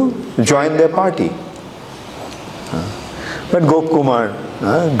him to join their party. But Gopkumar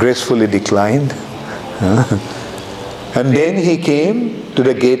gracefully declined. And then he came to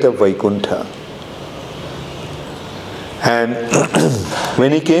the gate of Vaikuntha. And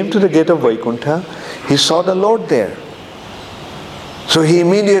when he came to the gate of Vaikuntha, he saw the Lord there. So he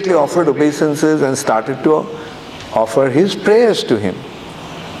immediately offered obeisances and started to offer his prayers to him.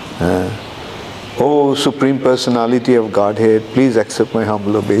 Oh, Supreme Personality of Godhead, please accept my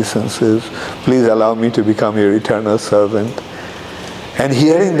humble obeisances. Please allow me to become your eternal servant. And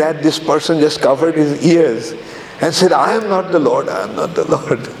hearing that, this person just covered his ears and said, I am not the Lord, I am not the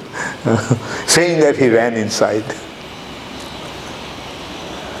Lord. Saying that, he ran inside.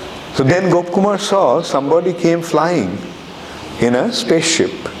 So then Gopkumar saw somebody came flying in a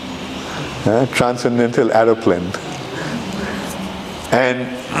spaceship, a transcendental aeroplane. And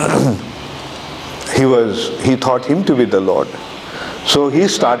he thought him to be the Lord. So he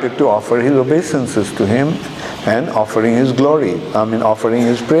started to offer his obeisances to him and offering his offering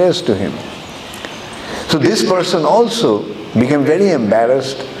his prayers to him. So this person also became very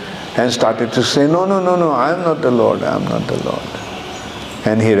embarrassed and started to say, no, I am not the Lord, I am not the Lord.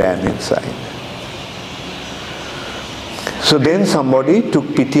 And he ran inside. So then somebody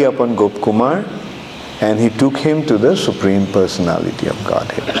took pity upon Gopkumar and he took him to the Supreme Personality of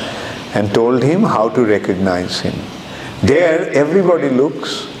Godhead and told him how to recognize him. There everybody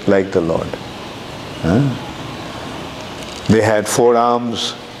looks like the Lord. They had 4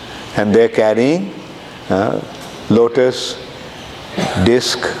 arms and they're carrying lotus,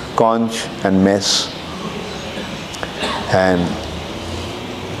 disc, conch and mess.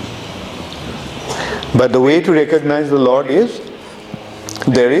 But the way to recognize the Lord is,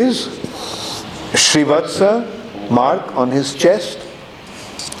 there is Srivatsa mark on his chest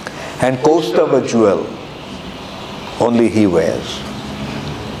and Kaustava jewel. Only he wears.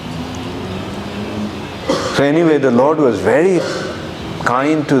 So anyway, the Lord was very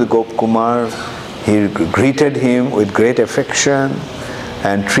kind to Gopkumar. He greeted him with great affection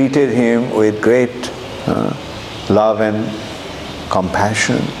and treated him with great love and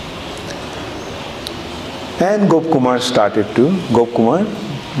compassion. And Gopkumar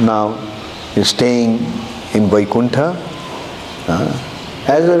now is staying in Vaikuntha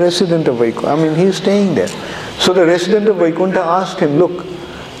as a resident of Vaikuntha. He is staying there. So the resident of Vaikuntha asked him, look,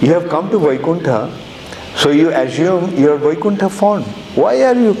 you have come to Vaikuntha, so you assume your Vaikuntha form. Why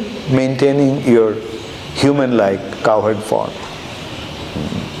are you maintaining your human-like cowherd form?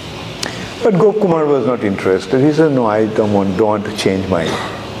 But Gopkumar was not interested. He said, no, I don't want to change my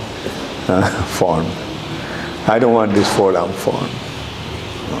form. I don't want this 4-arm form.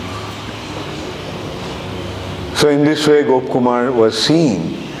 So in this way, Gopkumar was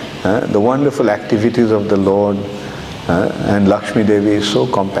seeing the wonderful activities of the Lord, and Lakshmi Devi is so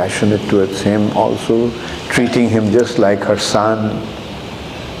compassionate towards him, also treating him just like her son.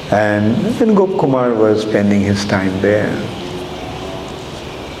 And then Gopkumar was spending his time there.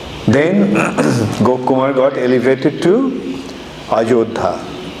 Then Gopkumar got elevated to Ajodha.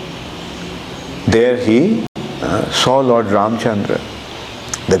 There he saw Lord Ramchandra,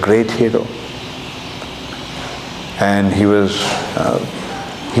 the great hero. And he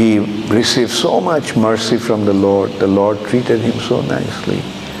received so much mercy from the Lord. The Lord treated him so nicely.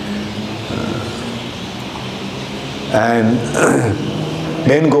 And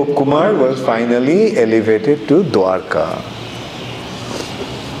then Gopkumar was finally elevated to Dwarka.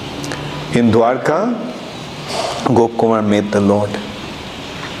 In Dwarka, Gopkumar met the Lord.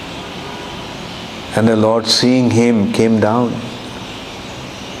 And the Lord, seeing him, came down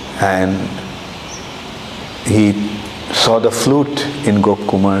and he saw the flute in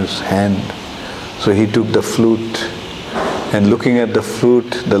Gopkumar's hand. So he took the flute, and looking at the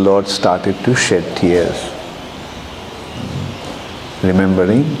flute, the Lord started to shed tears,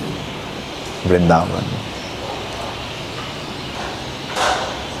 remembering Vrindavan.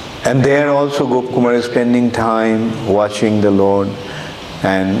 And there also Gopkumar is spending time watching the Lord,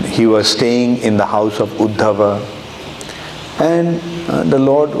 and he was staying in the house of Uddhava, and the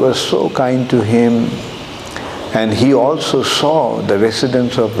Lord was so kind to him, and he also saw the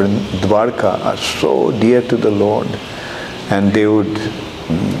residents of Dwarka are so dear to the Lord, and they would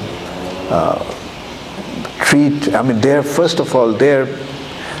first of all, their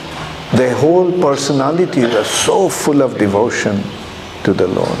whole personalities are so full of devotion to the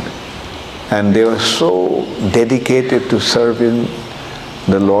Lord, and they were so dedicated to serving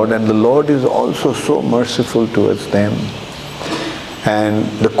the Lord, and the Lord is also so merciful towards them. And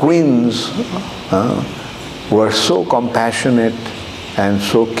the queens were so compassionate and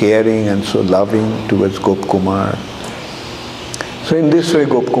so caring and so loving towards Gopkumar. So in this way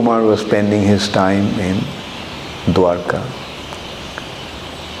Gopkumar was spending his time in Dwarka.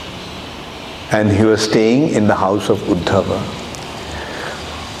 And he was staying in the house of Uddhava.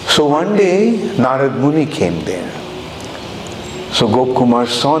 So one day Narad Muni came there. So Gopkumar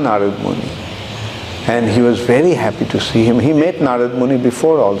saw Narad Muni, and he was very happy to see him. He met Narad Muni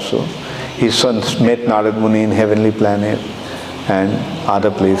before also. He met Narad Muni in Heavenly Planet and other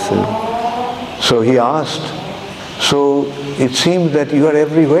places. So he asked, so it seems that you are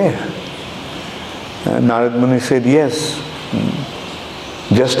everywhere. And Narad Muni said, yes.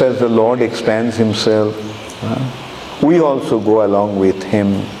 Just as the Lord expands himself, we also go along with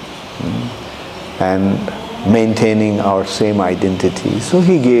him and maintaining our same identity. So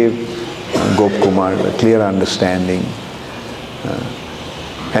he gave Gopkumar a clear understanding.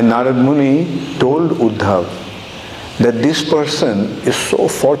 And Narad Muni told Uddhav that this person is so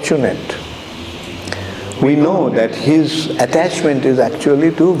fortunate. We know that his attachment is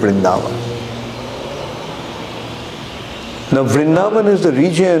actually to Vrindavan. Now Vrindavan is the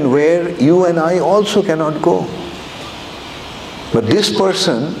region where you and I also cannot go. But this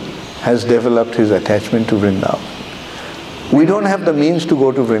person has developed his attachment to Vrindavan. We don't have the means to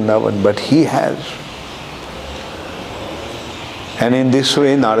go to Vrindavan, but he has. And in this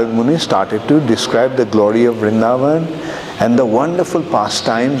way Narad Muni started to describe the glory of Vrindavan and the wonderful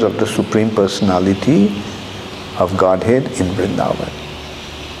pastimes of the Supreme Personality of Godhead in Vrindavan.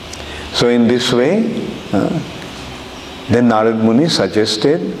 So in this way, then Narad Muni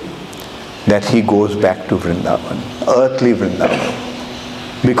suggested that he goes back to Vrindavan, earthly Vrindavan.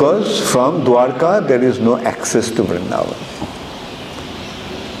 Because from Dwarka there is no access to Vrindavan.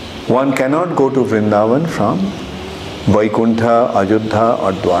 One cannot go to Vrindavan from Vaikuntha, Ajodhya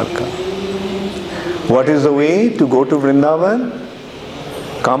or Dwarka. What is the way to go to Vrindavan?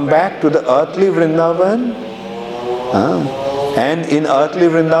 Come back to the earthly Vrindavan. And in earthly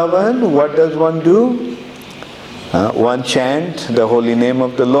Vrindavan, what does one do? One chant the holy name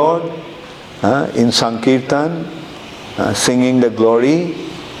of the Lord in Sankirtan, singing the glory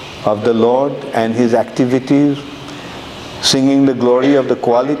of the Lord and His activities, singing the glory of the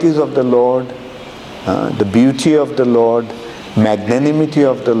qualities of the Lord, the beauty of the Lord, magnanimity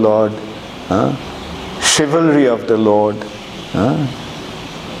of the Lord, chivalry of the Lord.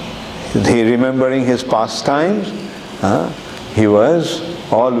 Remembering His pastimes, he was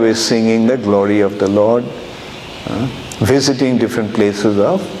always singing the glory of the Lord, visiting different places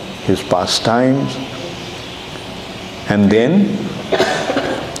of His pastimes. And then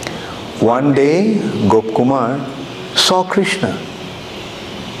one day Gopkumar saw Krishna,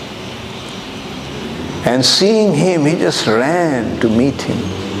 and seeing him he just ran to meet him.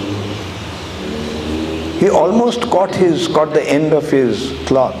 He almost caught the end of his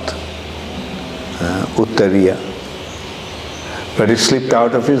cloth, uttariya, but it slipped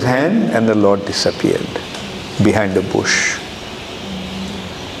out of his hand and the Lord disappeared behind a bush.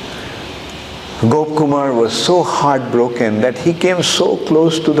 Gopkumar was so heartbroken that he came so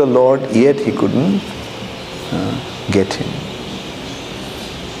close to the Lord, yet he couldn't get him.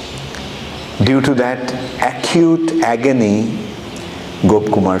 Due to that acute agony,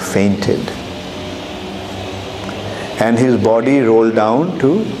 Gopkumar fainted, and his body rolled down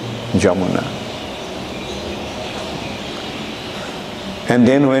to Jamuna. And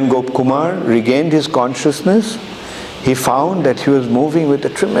then when Gopkumar regained his consciousness, he found that he was moving with a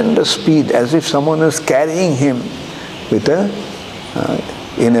tremendous speed, as if someone was carrying him with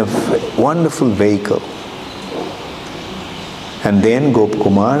in a wonderful vehicle. And then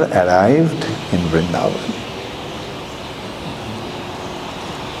Gopkumar arrived in Vrindavan.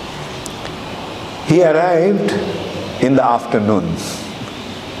 He arrived in the afternoon.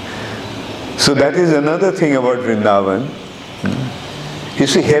 So that is another thing about Vrindavan. You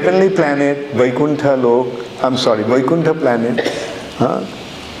see, heavenly planet, Vaikuntha planet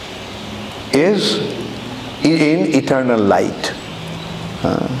is in eternal light.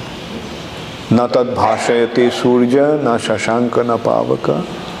 Na tad bhashayate surja, na shashanka, na pavaka,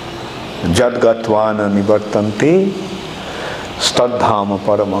 jad gatvana nivartante, stadhama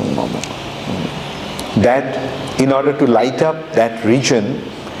paramam mama. That in order to light up that region,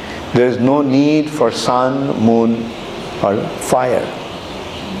 there is no need for sun, moon or fire.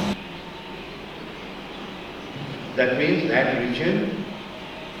 That means that region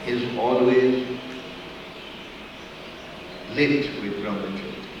is always lit with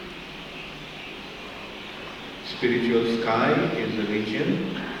Brahmacharya. Spiritual sky is a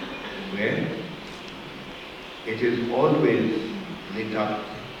region where it is always lit up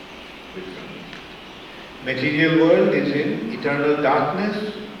with Brahmacharya. Material world is in eternal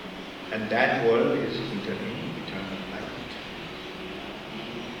darkness, and that world is eternal light.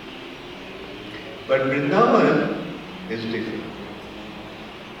 But Vrindavan is different.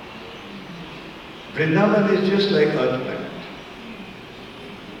 Vrindavan is just like earth planet.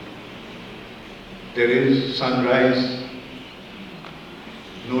 There is sunrise,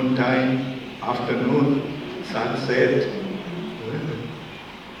 noontime, afternoon, sunset,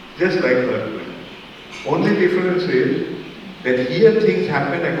 just like earth planet. Only difference is that here things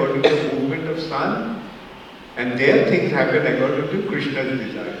happen according to the movement of sun, and there things happen according to Krishna's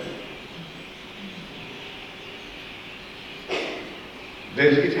desire.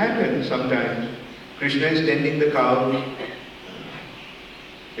 It happens sometimes. Krishna is tending the cows.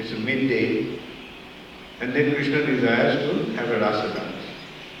 It's a midday, and then Krishna desires to have a rasa dance.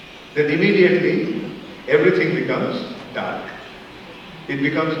 Then immediately everything becomes dark. It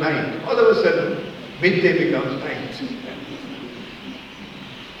becomes night. All of a sudden, midday becomes night.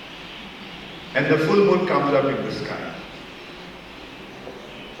 And the full moon comes up in the sky.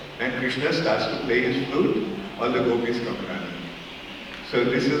 And Krishna starts to play his flute, all the gopis come running. So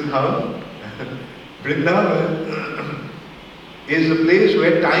this is how Vrindavan is a place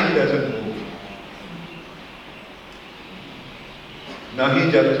where time doesn't move. Nahi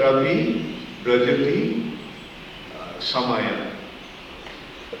jatrapi brajati samaya.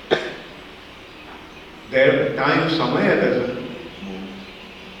 There time samaya doesn't move.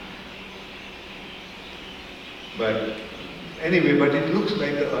 But anyway, but it looks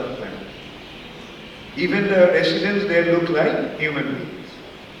like the earth planet. Even the residents there look like human beings.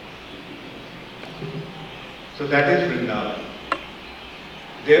 So that is Vrindavan.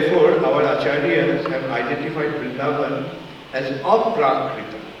 Therefore, our acharyas have identified Vrindavan as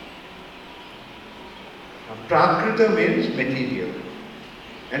aprakrita. Prakrita means material.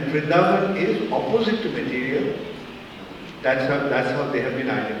 And Vrindavan is opposite to material. That's how they have been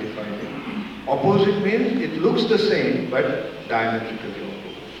identified. Opposite means it looks the same but diametrically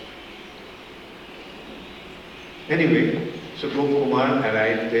opposite. Anyway, so Gopakumar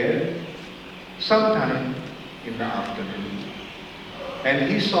arrived there sometime in the afternoon, and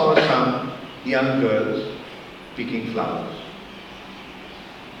he saw some young girls picking flowers,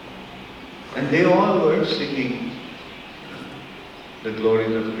 and they all were singing the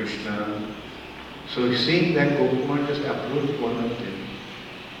glories of Krishna. So seeing that, Gopakumar just approached one of them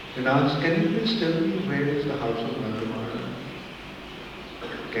and asked, "Can you please tell me where is the house of Nanda Maharaj?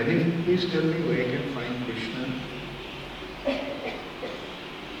 Can you please tell me where I can find Krishna?"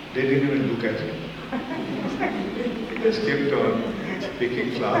 They didn't even look at him. He just kept on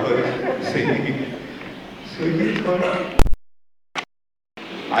picking flowers, singing. So he thought,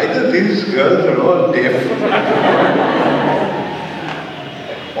 either these girls are all deaf,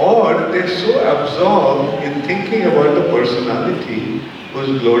 or they're so absorbed in thinking about the personality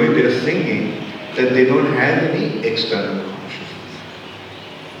whose glory they're singing that they don't have any external consciousness.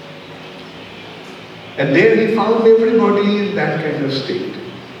 And there he found everybody in that kind of state.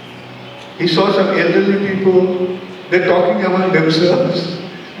 He saw some elderly people, they're talking among themselves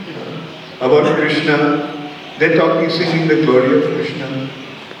about Krishna. They're talking, singing the glory of Krishna.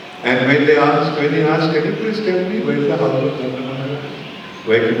 And when he asked, "Can you please tell me where is the house of Nanda Maharaj?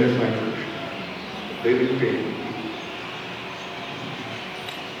 Where can we find Krishna?" They didn't pay.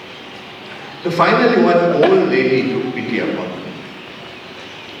 So finally one old lady took pity upon him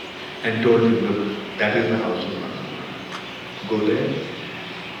and told him, "Look, that is the house of Nanda Maharaj. Go there.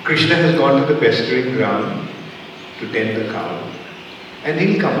 Krishna has gone to the pasturing ground to tend the cow, and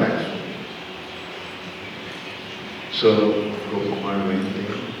he'll come back soon." So Gopakumar went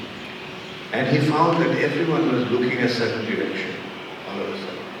there, and he found that everyone was looking a certain direction all of a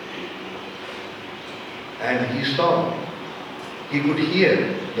sudden. And he could hear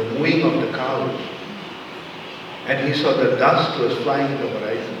the mooing of the cows, and he saw the dust was flying in the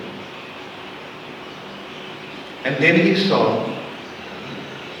horizon. And then he saw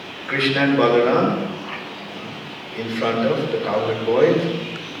Krishna and Balaram in front of the cowherd boys.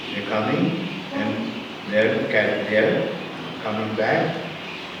 They're coming and they're coming back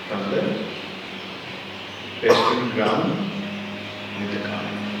from the western ground with the cow.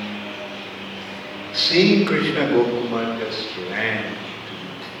 Seeing Krishna, Gopakumar just ran.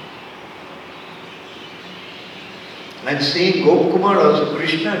 And seeing Gopakumar also,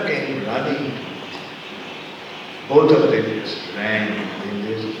 Krishna came running. Both of them just ran and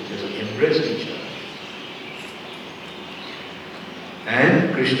just embraced each other.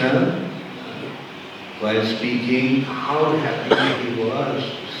 And Krishna, while speaking, how happy he was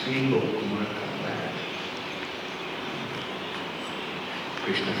to see Gopakumar come back.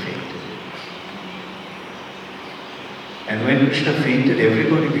 Krishna fainted. And when Krishna fainted,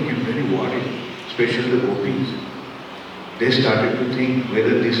 everybody became very worried, especially the gopis. They started to think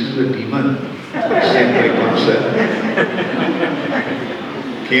whether this is a demon sent by Kamsa,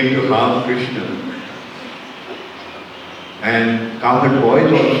 came to harm Krishna. And cowherd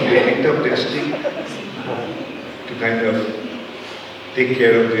boys also, they picked up their stick to kind of take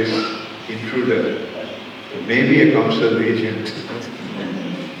care of this intruder. Maybe a Kamsa's agent.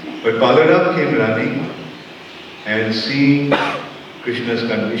 But Balaram came running and seeing Krishna's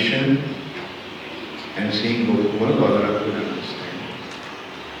condition and seeing Gopakumar, Balaram could understand.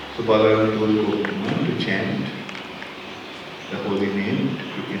 So Balaram told Gopakumar to chant the holy name to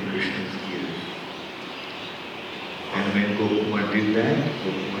quicken Krishna's ears. And when Gopakumar did that,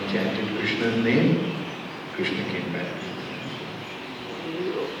 Gopakumar chanted Krishna's name, Krishna came back.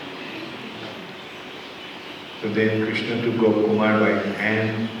 So then Krishna took Gopakumar by the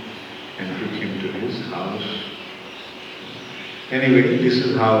hand and took him to his house. Anyway, this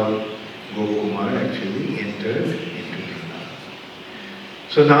is how Gopakumar actually entered into Vrindavan.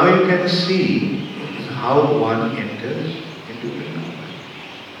 So now you can see how one enters into Vrindavan.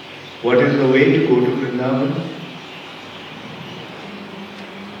 What is the way to go to Vrindavan?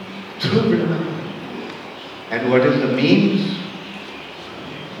 Through Vrindavan. And what is the means?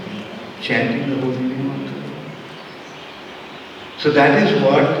 Chanting the holy name of God. So that is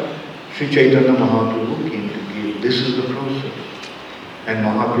what Sri Chaitanya Mahaprabhu came to give. This is the process. And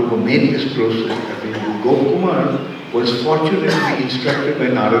Mahaprabhu made this process available. Gopakumar was fortunately instructed by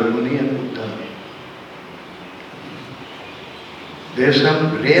Narad Muni and Buddha. There are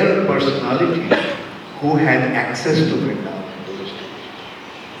some rare personalities who had access to Vrindavan in those days.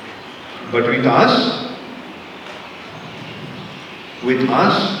 But with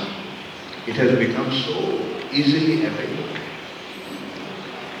us, it has become so easily available.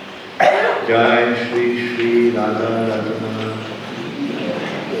 Jai Shri Shri Radha Radhana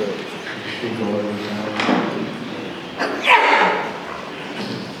Shri Gauranga.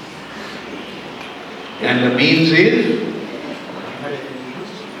 And the means is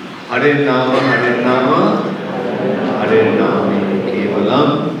Hare Nama Hare Nama Hare Nama Kevalam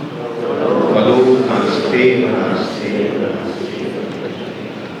Kalo Naste Naste.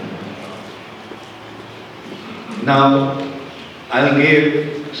 Now I'll give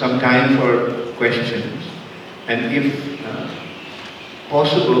some time for questions, and if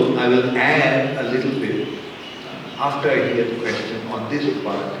possible, I will add a little bit after I hear the question on this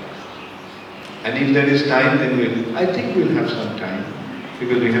part. And if there is time, then I think we'll have some time,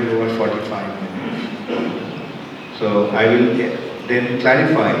 because we have over 45 minutes. So I will then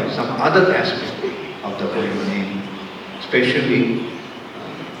clarify some other aspect of the holy name, especially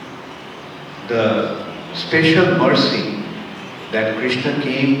the special mercy that Krishna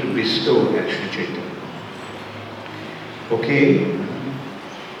came to bestow at Sri Chaitanya. Okay,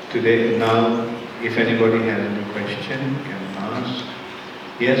 today, now, if anybody has any question, can ask.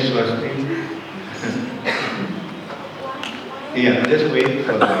 Yes, Swasti? Yeah, just wait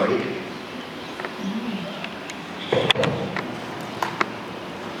for the mic.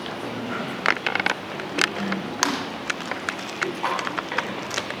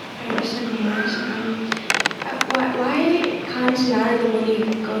 Narada Muni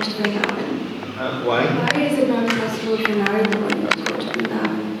go to Vrindavan? Why? Why is it not possible for Narada Muni to go to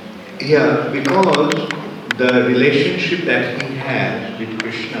Vrindavan? Yeah, because the relationship that he has with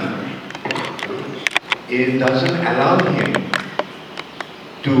Krishna, it doesn't allow him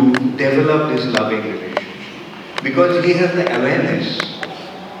to develop this loving relationship. Because he has the awareness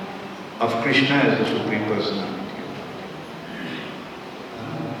of Krishna as the Supreme Personality.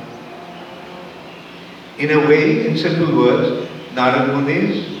 In a way, in simple words, Narada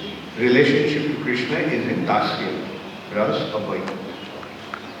Muni's relationship to Krishna is in Dasya, Ras or Vaikuntha.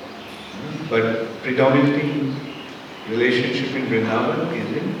 But predominantly, relationship in Vrindavan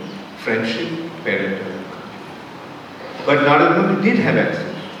is in friendship, parental. But Narada Muni did have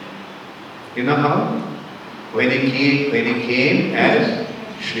access. You know how? when he came as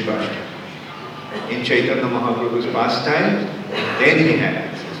Srivastava. In Chaitanya Mahaprabhu's pastimes, then he had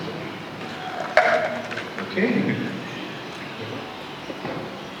access to it. Okay?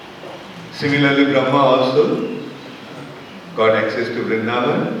 Similarly, Brahma also got access to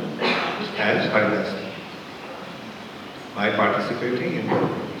Vrindavan as Haridasa by participating in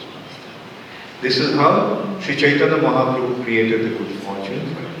Prabhu's pastime. This is how Sri Chaitanya Mahaprabhu created the good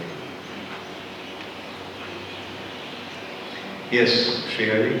fortune for him. Yes, Sri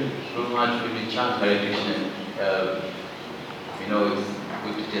Hari? So much when we chant Hare Krishna, it's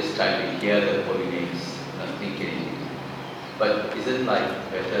good to just try to hear the holy names, not think anything. But is it like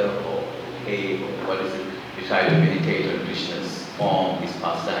better or okay, or what is it? We try to meditate on Krishna's form, his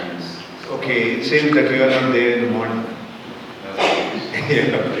pastimes. Okay, it seems that you are not there in the morning.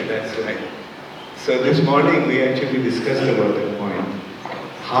 Yeah, okay, that's right. So this morning we actually discussed about that point.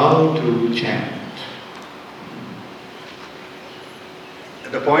 How to chant.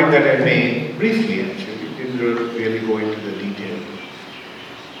 The point that I made, briefly actually, didn't really go into the detail.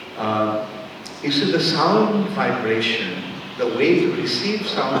 You see, the sound vibration, the way to receive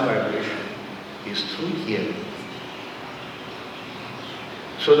sound vibration is through hearing.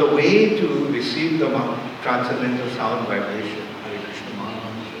 So the way to receive the transcendental sound vibration, Hare Krishna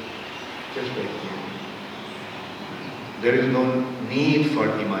Maharaj, just by hearing. There is no need for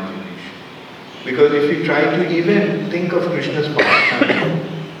imagination. Because if you try to even think of Krishna's pastime,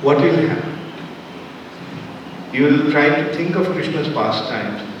 what will happen? You will try to think of Krishna's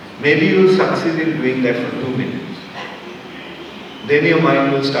pastimes. Maybe you will succeed in doing that for 2 minutes. Then your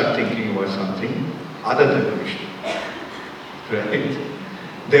mind will start thinking about something other than Krishna. Right?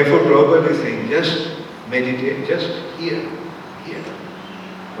 Therefore, Prabhupada is saying, just meditate, just hear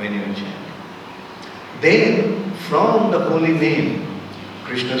when you are chanting. Then, from the holy name,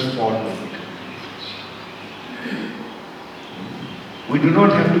 Krishna's form will become. We do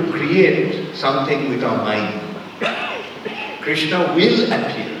not have to create something with our mind. Krishna will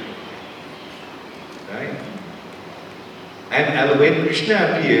appear. Right? And when Krishna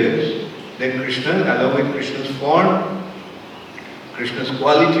appears, then Krishna, along with Krishna's form, Krishna's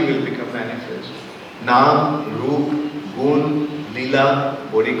quality will become manifest. Naam, Roop, Gun, Lila,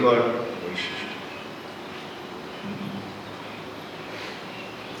 Bodhikar, Vaishishta.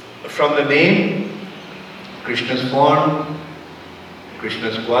 From the name, Krishna's form,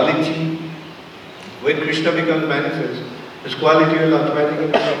 Krishna's quality. When Krishna becomes manifest, his quality will automatically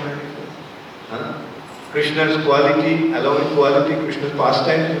become manifest. Krishna's quality, along with quality, Krishna's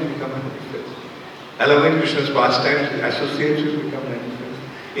pastimes will become manifest. Along with Krishna's pastimes, his associates will become manifest.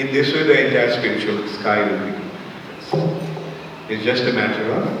 In this way, the entire spiritual sky will become manifest. It's just a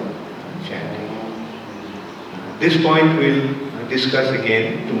matter of chanting. This point we'll discuss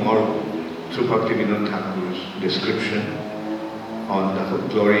again tomorrow through Bhakti Vinod Thakur's description on the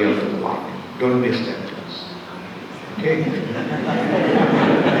glory of the Lord. Don't miss that class. Okay?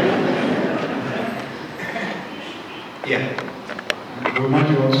 Yeah. Gurmat,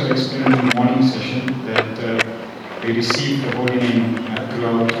 you also explained in the morning session that we receive the holy name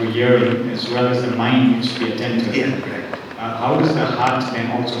through hearing as well as the mind needs to be attentive. Yeah, correct. How does the heart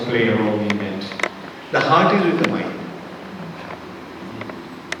then also play a role in that? The heart is with the mind.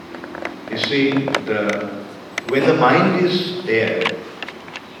 You see, when the mind is there,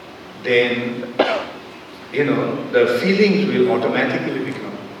 then, the feelings will automatically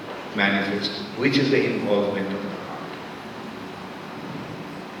become manifest, which is the involvement of the heart.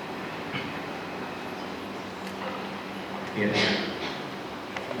 Yes.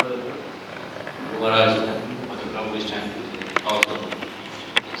 Maharaj, what the Prabhu is trying to also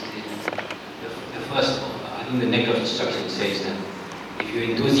is the first, I think the neck of instruction says that if you're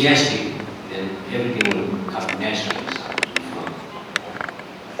enthusiastic, then everything will come naturally.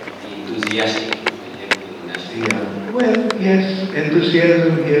 Be enthusiastic, and everything will naturally come. Yeah. Well, yes,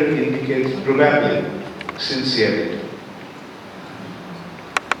 enthusiasm here indicates probably sincerity.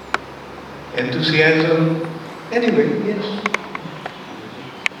 Enthusiasm, anyway, yes.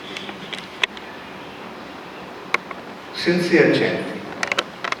 Sincere chanting.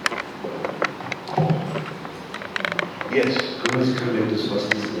 Yes.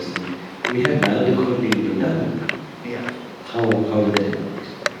 We have Narada Koti in Vrindavan. Yeah. How would that?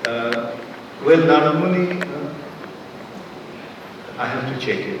 Well, Narada, I have to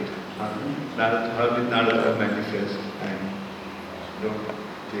check it. How did Narada manifest? I don't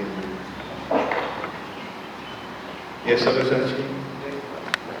really. Yes, Abhisachi?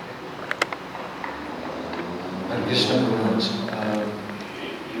 Krishna Maharaj,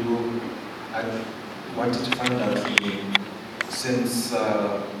 I wanted to find out from you, since the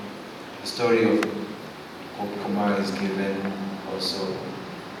story of Kumar is given also.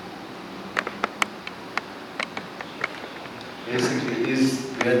 Basically, is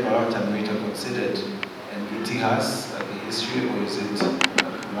Brihad Bhagavatamrita considered an itihas, like a history, or is it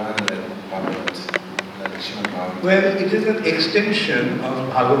rather than Bhagavat, like Srimad Bhagavatam? Well, it is an extension of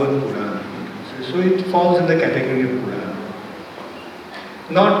Bhagavad Purana. So it falls in the category of Purana.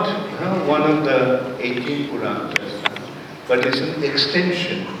 Not one of the 18 Puranas, but it's an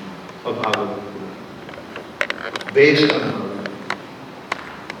extension of Bhagavad Purana, based on Bhagavad.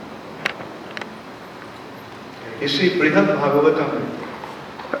 You see, Brihad Bhagavatam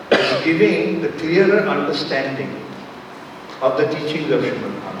is giving the clearer understanding of the teachings of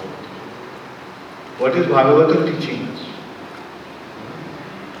Srimad Bhagavatam. What is Bhagavatam teaching us?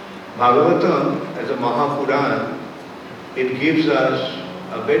 Bhagavatam, as a Mahapurana, it gives us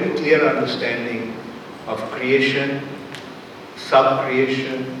a very clear understanding of creation,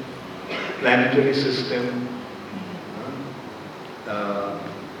 sub-creation, planetary system,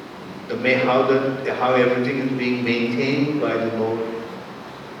 how everything is being maintained by the Lord,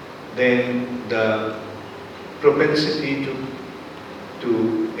 then the propensity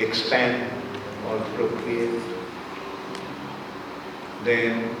to expand or procreate,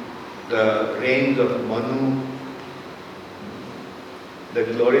 then the reigns of Manu, the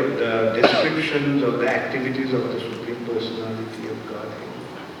descriptions of the activities of the Supreme Personality of Godhead,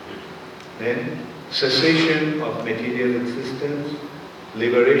 then cessation of material existence,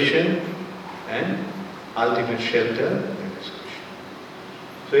 liberation, and ultimate shelter and discussion.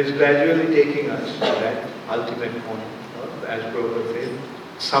 So it's gradually taking us to that ultimate point, as Prabhupada said,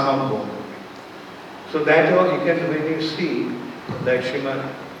 samam. So that all you can, when you see that Srimad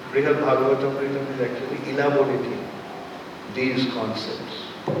Brihad Bhagavatam is actually elaborating these concepts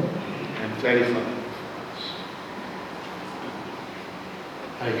and clarifying.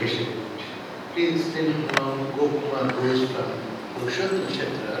 Hare Krishna. Please tell Gopkumar goes from Purushottam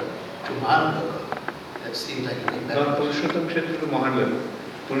Kshetra to Maharlaka. That seems like an imbalance. Not Purushottam Kshetra to Maharlaka.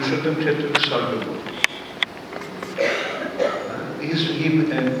 Purushottam Kshetra to Sarvabhuma. He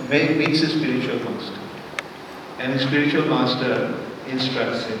meets his spiritual master. And his spiritual master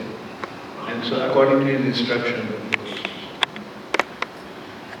instructs him. And so according to his instruction,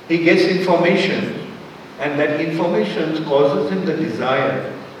 he gets information, and that information causes him the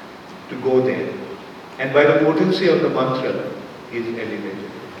desire to go there. And by the potency of the mantra, he is elevated.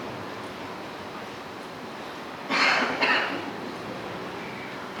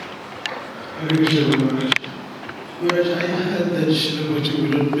 Hare Krishna Maharaj. Maharaj, I heard that Srila Bhakti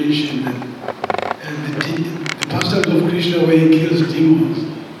Charu mentioned that the pastimes of Krishna where he kills demons,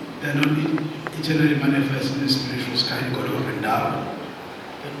 they are not eternally manifest in the spiritual sky, God of Vrindavan.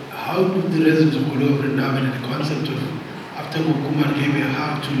 But how do the residents of God of Vrindavan and the concept of after Kumar gave a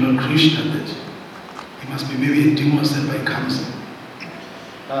heart to Lord Krishna that he must be maybe a demon sent by cancer?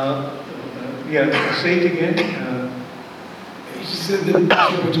 Say it again. He said that Srila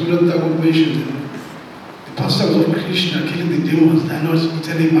Bhakti mentioned that the pastimes of Krishna killing the demons, they are not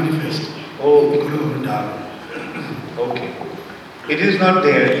eternally manifest in God of Vrindavan. Okay. It is not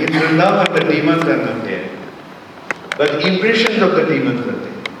there. In Vrindavan, the demons are not there. But impressions of the demons are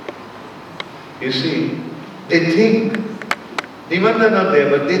there. You see, they think, demons are not there,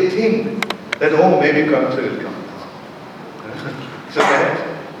 but they think that, maybe cancer will come. So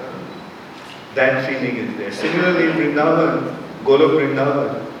that feeling is there. Similarly, in Vrindavan, Golok Vrindavan,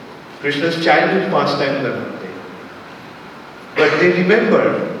 Krishna's childhood pastimes are not there. But they remember,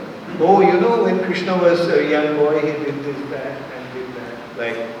 when Krishna was a young boy, he did this, that, and did that.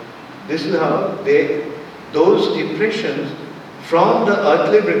 Like, this is how those impressions from the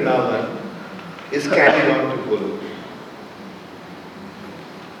earthly Vrindavan is carried on to Golok.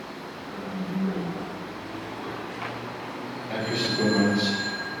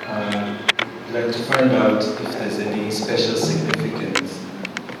 I'd like to find out if there's any special significance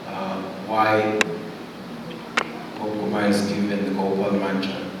why Gopkumar is given the Gopal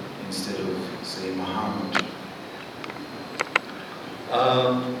mantra instead of, say, Mahamantra.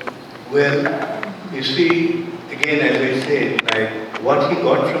 You see, again, as I said, like what he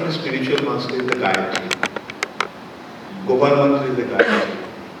got from his spiritual master is the Gayatri. Gopal mantra is the Gayatri.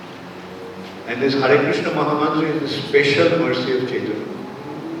 And this Hare Krishna Mahamantra is the special mercy of Chaitanya.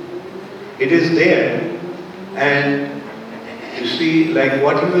 It is there, and you see, like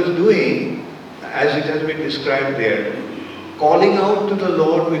what he was doing, as it has been described there, calling out to the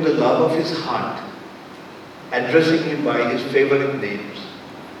Lord with the love of his heart, addressing him by his favorite names.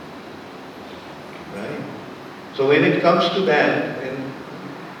 Right? So when it comes to that,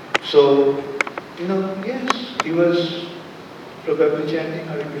 yes, he was probably chanting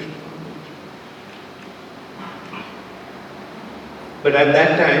Hare Krishna. But at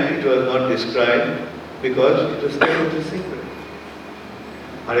that time it was not described because it was kept a secret.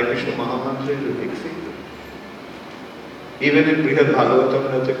 Hare Krishna Mahamantra is a big secret. Even in Brihad Bhagavatam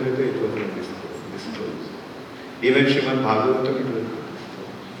Rathakrita it was not disclosed. Even Srimad Bhagavatam it was not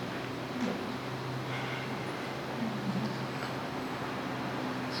disclosed.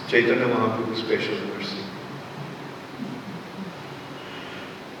 It's Chaitanya Mahaprabhu's special mercy.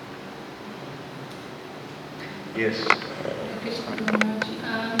 Yes.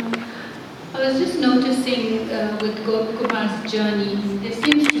 I was just noticing with Gopakumar's journey, there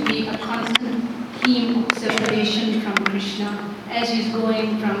seems to be a constant theme of separation from Krishna as he's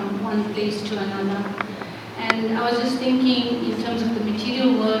going from one place to another. And I was just thinking in terms of the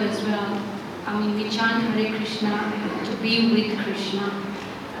material world as well. I mean, we chant Hare Krishna to be with Krishna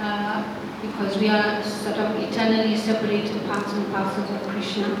because we are sort of eternally separated parts and parcels of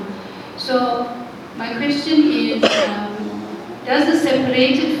Krishna. So my question is, does the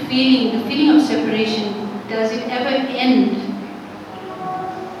separated feeling, the feeling of separation, does it ever end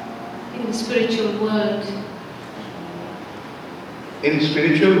in the spiritual world? In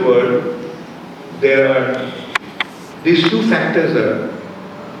spiritual world, there are these two factors are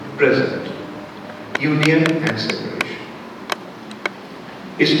present: union and separation.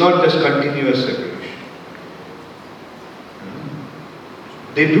 It's not just continuous separation.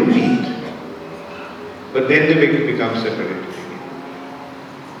 They do meet, but then they become separated again.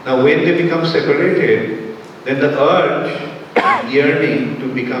 Now when they become separated, then the urge, yearning to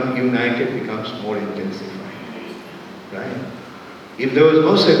become united becomes more intensified. Right? If there was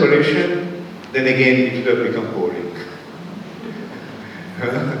no separation, then again it would have become boring.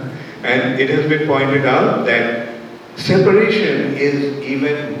 And it has been pointed out that separation is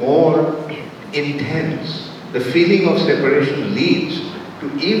even more intense. The feeling of separation leads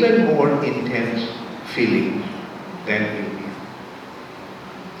to even more intense feeling than union.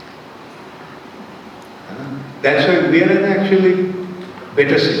 That's why we are in actually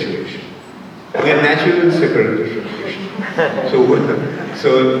better situation. We are naturally separated from Krishna.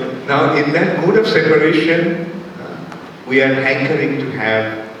 So now in that mood of separation, we are hankering to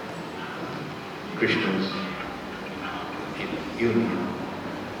have Krishna's union.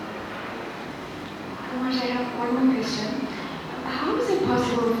 Maharaj, I have one more question. How is it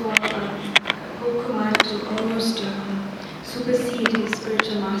possible for Gokumar to almost supersede his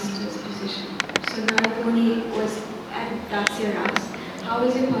spiritual master's position? So now when he was at Dasya Ras, how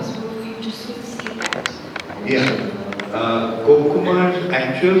is it possible for him to supersede that? Yeah. Gokumar's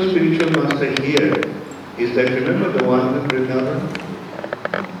actual spiritual master here is that, remember the one in Vrindavan?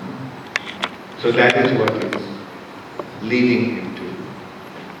 So that is what is leading him to.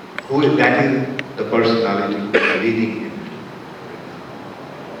 That is the personality leading him.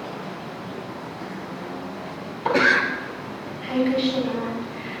 Hare Krishna Maharaj.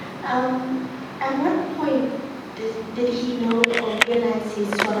 At what point did he know or realize his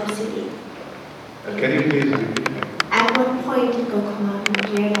Swarapsiddhi? Can you please repeat? At what point did Gokumar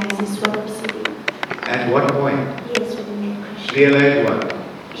realize his Swarapsiddhi? At what point? Yes, with the name Krishna. Realize what?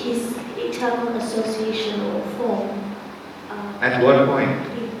 His eternal association or form. At what point?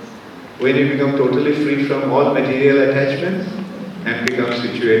 Yes. When you become totally free from all material attachments and become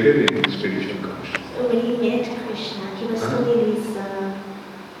situated in spiritual consciousness. So when he met Krishna, he was still in his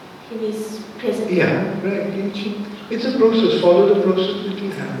present. Yeah, right. It's a process. Follow the process, it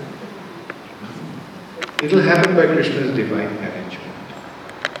will happen. It will happen by Krishna's divine arrangement.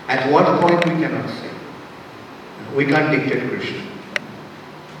 At what point we cannot say. We can't dictate Krishna.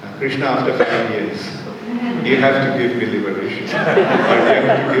 Krishna, after 5 years, you have to give me liberation, or you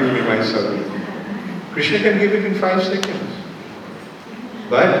have to give me my service. Krishna can give it in 5 seconds.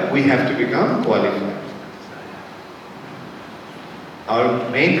 But we have to become qualified. Our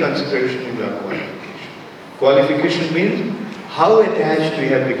main consideration is our qualification. Qualification means how attached we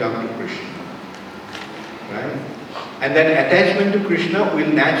have become to Krishna. Right? And that attachment to Krishna will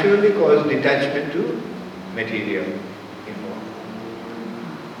naturally cause detachment to material involvement.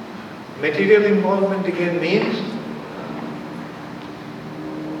 Material involvement again means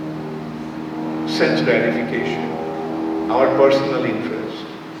sense gratification, our personal interest.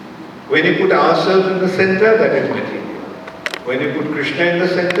 When you put ourselves in the center, that is material. When you put Krishna in the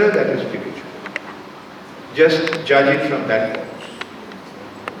center, that is spiritual. Just judge it from that point.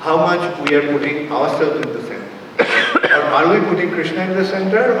 How much we are putting ourselves in the center. Or are we putting Krishna in the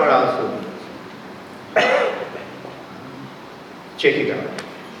center or ourselves in the center? Check it out.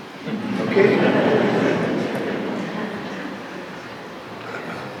 Okay?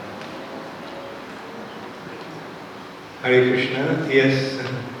 Hare Krishna. Yes.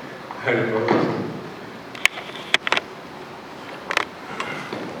 Hare Krishna.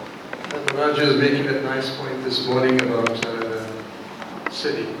 Maharaj was making that nice point this morning about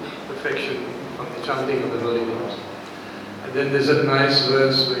siddhi, perfection from the chanting of the holy names. And then there's a nice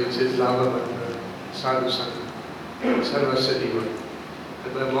verse where it says, Lava Mantra, Sadhu Sangha, Sarva Siddhi.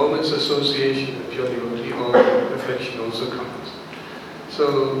 And by moment's association with pure devotee, all perfection also comes.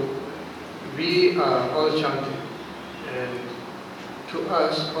 So we are all chanting, and to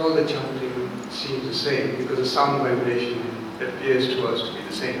us all the chanting seems the same because the sound vibration appears to us to be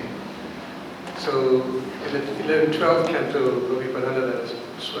the same. So in the 11th canto, Gopipadananda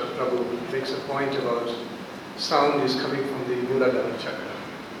Prabhu makes a point about sound is coming from the Muladhara chakra,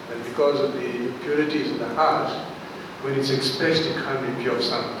 and because of the impurities in the heart, when it's expressed it can't be pure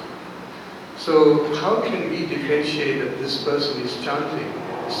sound. So how can we differentiate that this person is chanting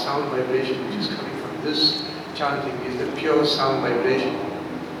and the sound vibration which is coming from this chanting is the pure sound vibration?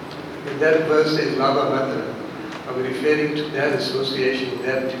 In that verse says Lava Mantra, are we referring to that association with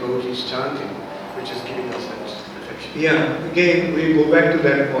that devotee's chanting which is giving us that perfection? Yeah, again we go back to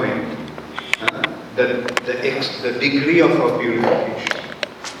that point, the degree of our purification.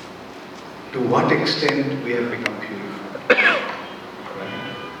 To what extent we have become purified. Right?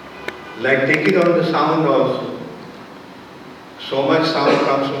 Like take it on the sound also. So much sound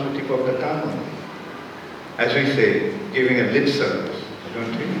comes from the tip of the tongue only. As we say, giving a lip service,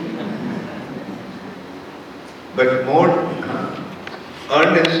 don't we? But more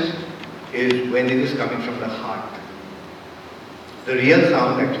earnest is when it is coming from the heart. The real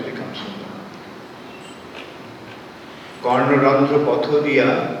sound actually comes from the heart. কর্ণরন্ধ্র পথ দিয়া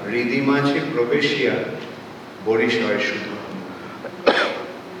হৃদি মাঝে প্রবেশিয়া বরিশয় শুধু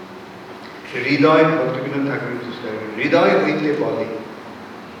হৃদয় ভক্তিবিনোদ ঠাকুর হৃদয় হইতে বলে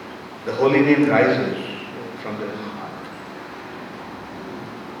the holy name rises from the heart.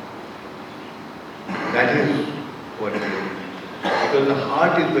 That is what it is. Because the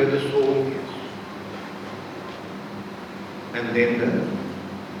heart is where the soul is. And then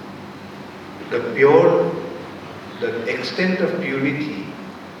the pure, the extent of purity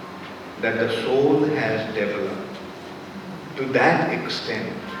that the soul has developed, to that extent,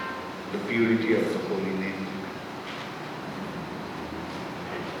 the purity of the holy name.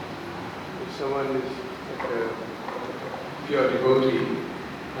 If someone is like a pure devotee,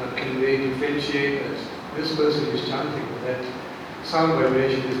 can they differentiate that this person is chanting, that sound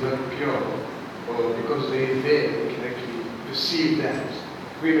vibration is not pure, or because they are there, they can actually perceive that.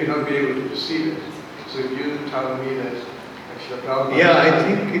 We may not be able to perceive it. So you tell me that actually Prabhupada... Yeah, I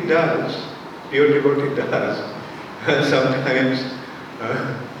think it does. Pure devotee does. Sometimes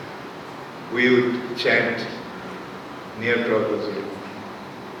we would chant near Prabhupada's room.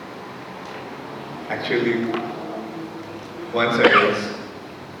 Actually, once I was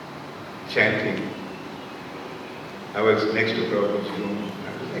chanting, I was next to Prabhupada's room. I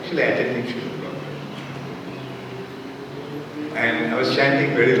was actually attending Srila Prabhupada. And I was chanting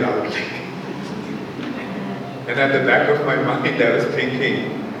very loudly. And at the back of my mind I was thinking,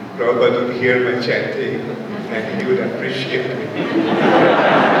 Prabhupada would hear my chanting and he would appreciate me.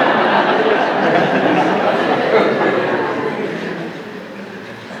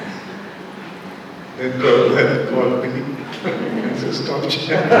 Then Prabhupada called me and said, stop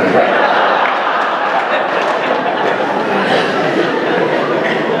chanting.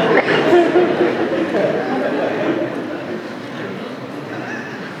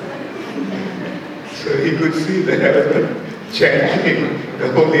 So he could see that I was not chanting the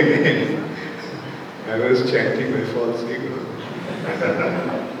holy name. I was chanting my false ego.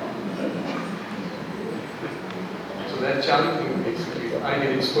 So that chanting, basically, I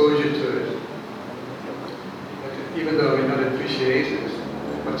get exposure to it. But even though we not appreciate it,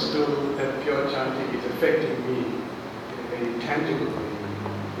 but still that pure chanting is affecting me in a very tangible way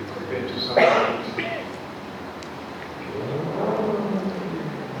compared to something else.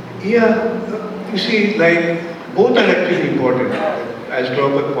 Yeah, you see, like, both are actually important, as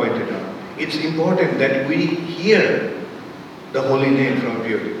Prabhupada pointed out. It's important that we hear the holy name from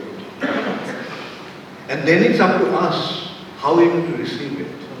pure devotee. And then it's up to us how we want to receive it.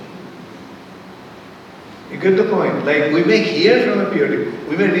 You get the point? Like, we may hear from a pure devotee,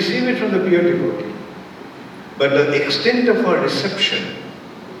 we may receive it from the pure devotee, but the extent of our reception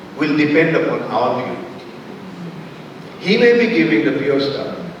will depend upon our purity. He may be giving the pure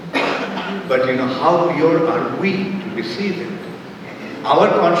stuff, but how pure are we to receive it? Our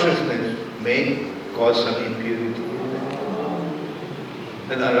consciousness may cause some impurity.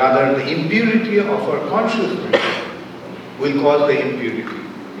 And rather, the impurity of our consciousness will cause the impurity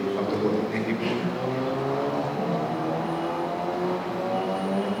of the holy name.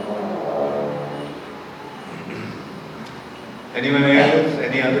 Anyone else?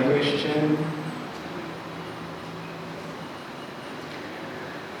 Any other question?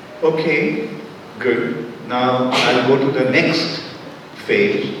 Okay, good. Now I'll go to the next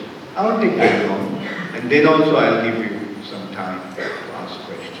phase. I won't take very long. And then also I'll give you some time to ask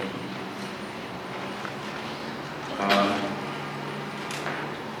questions.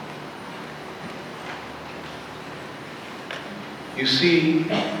 You see,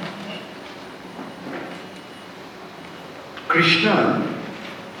 Krishna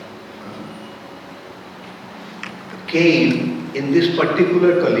came in this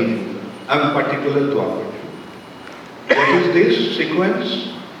particular Kali Yuga, particular Dwapar. What is this sequence?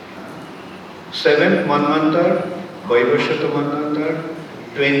 7th Manvantar, Vaivashata Manvantar,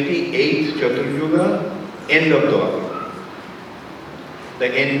 28th Chaturyuga, end of Dwapar. The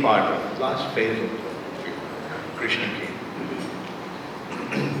end part of the last phase of Dwapar. Krishna came.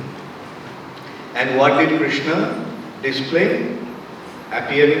 And what did Krishna display?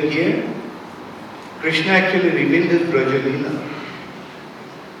 Appearing here, Krishna actually revealed his Braja Leela.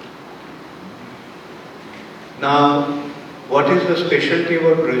 Now, what is the specialty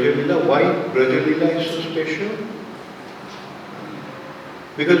about Braja Leela? Why Braja Leela is so special?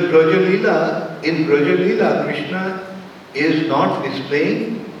 Because in Braja Leela, Krishna is not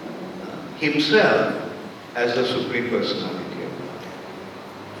displaying himself as the Supreme Personality.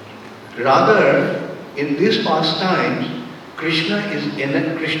 Rather, in these pastimes, Krishna is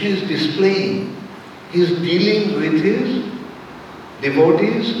displaying his dealings with his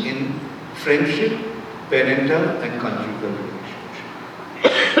devotees in friendship, parental and conjugal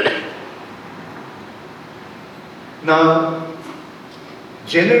relationship. Now,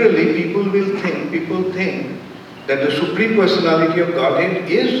 generally people think that the Supreme Personality of Godhead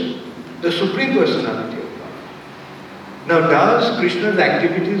is the Supreme Personality of God. Now, does Krishna's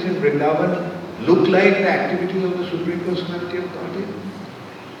activities in Vrindavan look like the activities of the Supreme Personality of Godhead?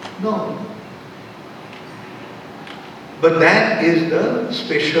 No. But that is the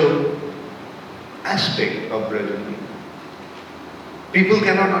special aspect of Braja Leela. People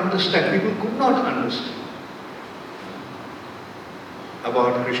cannot understand, people could not understand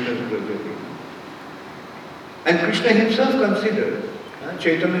about Krishna's Braja Leela. And Krishna himself considered,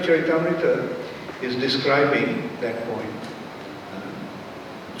 Chaitanya Charitamrita is describing that point.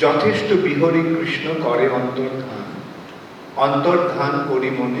 Jatheshto bihari Krishna kare antardhan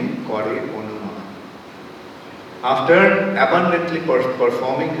kori mone kore onuma. After abundantly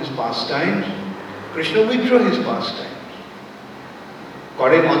performing his pastimes, Krishna withdrew his pastimes.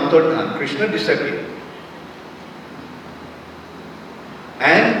 Kare antardhan, Krishna disappeared.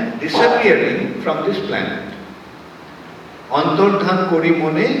 And disappearing from this planet, Antardhan kori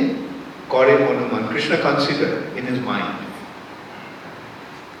mone kore onuman. Krishna considered in his mind.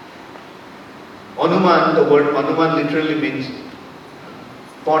 Onuman, the word Onuman literally means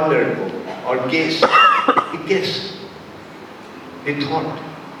pondered or guessed. He guessed. He thought.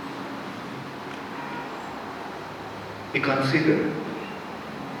 He considered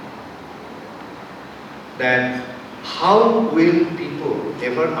that how will people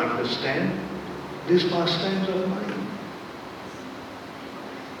ever understand these pastimes of mine?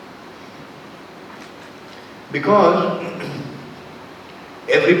 Because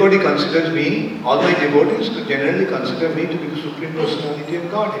everybody considers me, all my devotees generally consider me to be the Supreme Personality of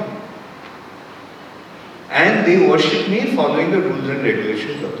Godhead. And they worship me following the rules and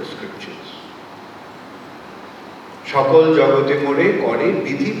regulations of the scriptures. Shakal jagate more kore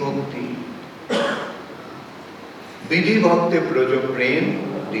vidhi bhakti. Vidhi bhakti praja prem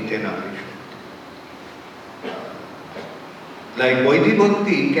dite narishu. Like Vaidhi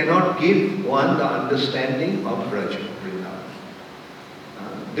Bhakti cannot give one the understanding of Braja.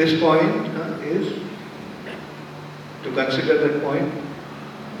 This point is to consider that point.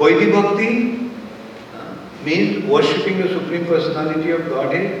 Vaidhi Bhakti means worshipping the Supreme Personality of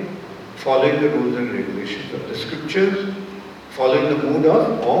Godhead, following the rules and regulations of the scriptures, following the mood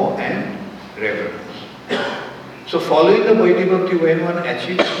of awe and reverence. So following the Vaidhi Bhakti, when one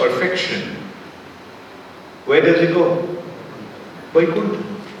achieves perfection, where does it go? Vaikuntha.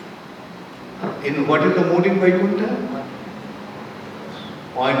 In what is the mood in Vaikuntha?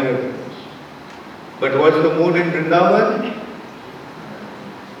 Awe and reverence. But what's the mood in Vrindavan?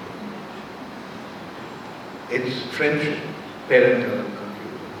 It's friendship, parental and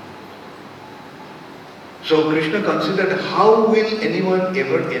conjugal. So Krishna considered, how will anyone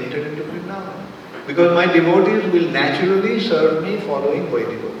ever enter into Vrindavan? Because my devotees will naturally serve me following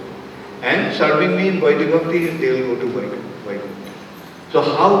Vaidhi Bhakti. And serving me in Vaidhi Bhakti, they will go to Vaikuntha. So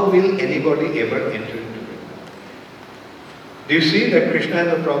how will anybody ever enter into Vrindavan? Do you see that Krishna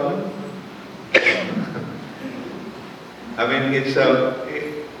has a problem? I mean, it's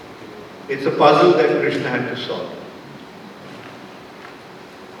a puzzle that Krishna had to solve.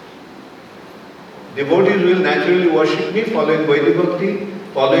 Devotees will naturally worship me following Vaidhi Bhakti.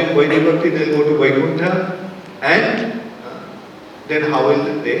 Following Vaidhi Bhakti, they'll go to Vaikuntha. And then how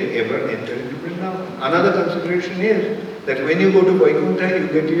will they ever enter into Vrindavan? Another consideration is that when you go to Vaikuntha, you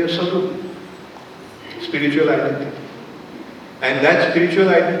get to your Sarup, spiritual identity. And that spiritual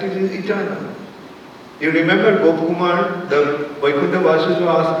identity is eternal. You remember Gopakumar, the Vaikuntha Vasis were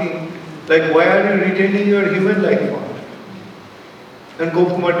asking, like, why are you retaining your human life form? And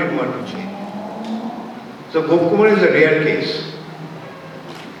Gopakumar didn't want to change. So Gopakumar is a rare case.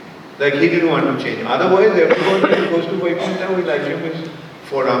 Like, he didn't want to change. Otherwise, everybody who goes to Vaikuntha will assume his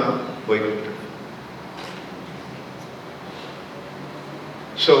forearm Vaikuntha.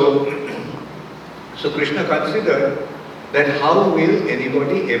 So Krishna considered that how will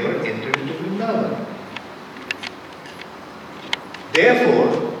anybody ever enter into Vrindavan?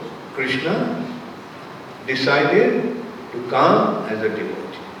 Therefore, Krishna decided to come as a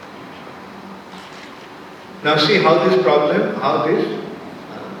devotee. Now see how this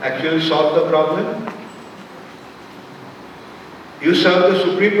actually solved the problem. You serve the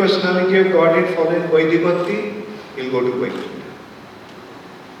Supreme Personality of Godhead following Vaidhi Bhakti, you'll go to Vaikuntha.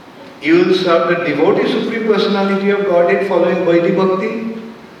 You will serve the devotee Supreme Personality of Godhead following Vaidhi Bhakti,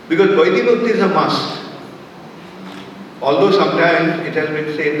 because Vaidhi Bhakti is a must. Although sometimes it has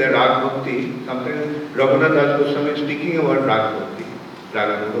been said that Rag Bhakti, sometimes Raghunath Das Goswami is speaking about Rag Bhakti,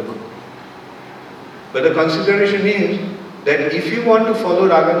 Raganuga Bhakti. But the consideration is that if you want to follow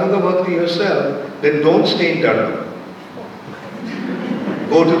Raganuga Bhakti yourself, then don't stay in Dharma.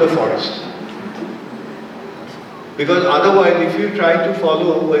 Go to the forest. Because otherwise, if you try to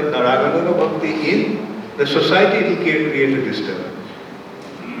follow Raganuga Bhakti in the society, it will create a disturbance.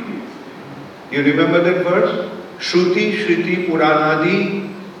 You remember that verse? Shruti, Shriti,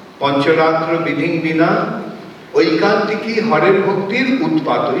 Puranadi, Pancharatra, Vidhin Vina, Oikeantiki, Harer Bhaktir,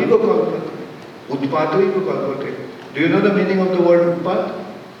 Utpatoiva Kalpate. Utpatoiva Kalpate. Do you know the meaning of the word Utpat?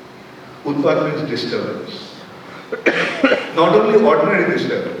 Utpat means disturbance. Not only ordinary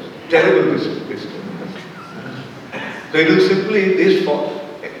disturbance, terrible disturbance. So it will simply,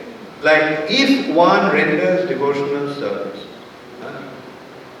 like if one renders devotional service,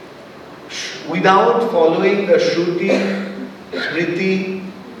 without following the Shruti, Smriti,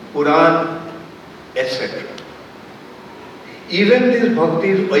 Puran, etc. Even this bhakti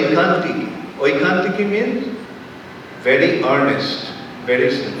is Oikeantiki. Oikeantiki means very earnest, very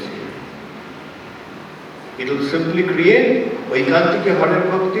sincere. It will simply create Oikeantiki Hare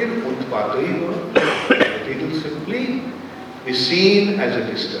Bhakti Utpatoiva. It will simply be seen as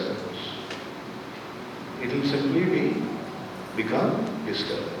a disturbance. It will simply become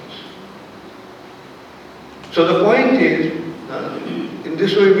disturbance. So the point is, in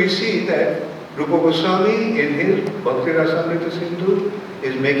this way we see that Rupa Goswami in his Bhakti Rasamrita Sindhu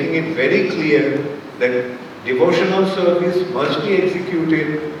is making it very clear that devotional service must be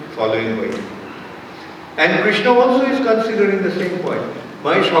executed following Vaidhi. And Krishna also is considering the same point.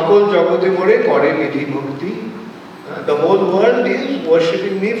 My Shakol Jagote More Kore Vidhi Bhakti. The whole world is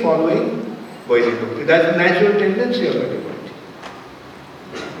worshipping me following Vaidhi Bhakti. That's the natural tendency of a devotee.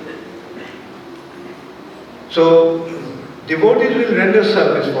 So, devotees will render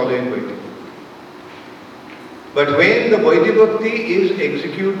service following Vaidhi. But when the Vaidhi Bhakti is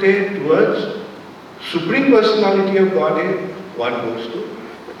executed towards Supreme Personality of Godhead, one goes to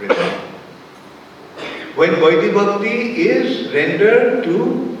Vrindavan. When Vaidhi Bhakti is rendered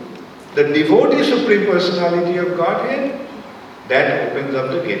to the devotee Supreme Personality of Godhead, that opens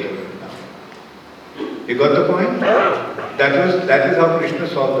up the gate of Vrindavan. You got the point? That is how Krishna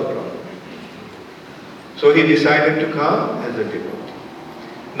solved the problem. So he decided to come as a devotee.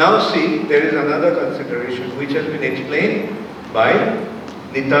 Now see, there is another consideration which has been explained by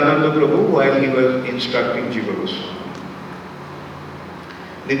Nityananda Prabhu while he was instructing Jiva Goswami.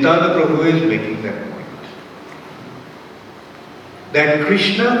 Nityananda Prabhu is making that point. That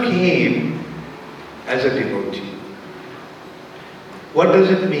Krishna came as a devotee. What does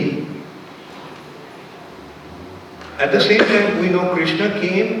it mean? At the same time, we know Krishna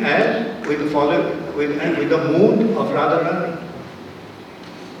came as with the mood of Radharani.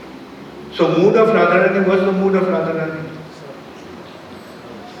 So mood of Radharani, what's the mood of Radharani?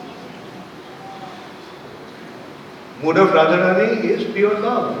 Mood of Radharani is pure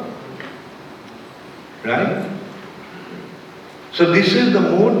love. Right? So this is the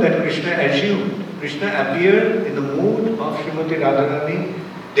mood that Krishna assumed. Krishna appeared in the mood of Srimati Radharani.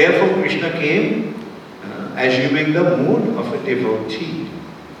 Therefore Krishna came assuming the mood of a devotee.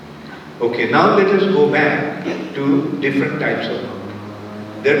 Okay, now let us go back to different types of bhakti.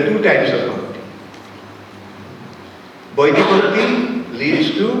 There are two types of bhakti. Vaidhi bhakti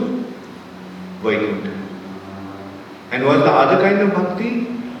leads to Vaikuntha. And what's the other kind of bhakti?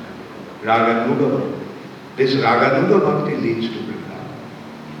 Raganuga bhakti. This Raganuga bhakti leads to Vrindavan.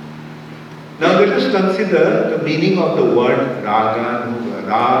 Now let us consider the meaning of the word Raganuga,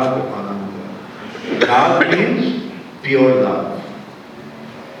 Raganuga. Rag means pure love.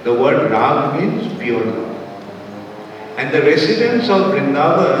 The word Rag means pure love. And the residents of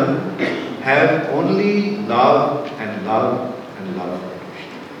Vrindavan have only loved and loved and loved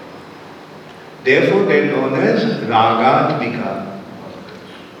Krishna. Therefore they are known as Ragatmika.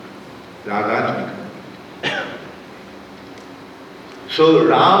 Ragatmika. So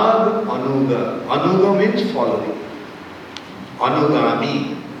Rag Anuga. Anuga means following.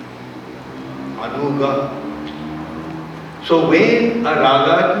 Anugami. Anuga. So when a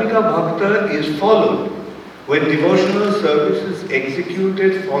Ragatmika Bhakta is followed, when devotional service is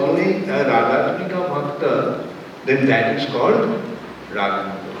executed following a Ragatmika Bhakta, then that is called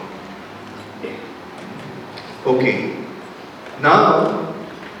Raganuga. Okay. Now,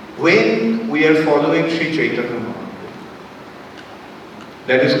 when we are following Sri Chaitanya Maharaj,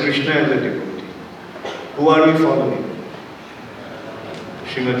 that is Krishna as a devotee, who are we following?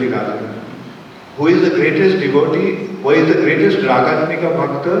 Srimati Radharani. Who is the greatest devotee? Who is the greatest Ragatmika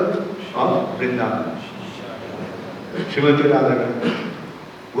Bhakta of Vrindavan? Srimati Radharani.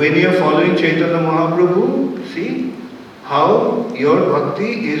 When you are following Chaitanya Mahaprabhu, see how your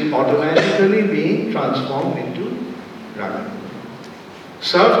bhakti is automatically being transformed into Raganuga.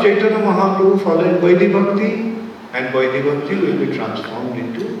 Serve Chaitanya Mahaprabhu following Vaidhi Bhakti, and Vaidhi Bhakti will be transformed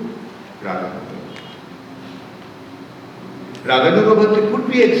into Raganuga. Raganuga Bhakti could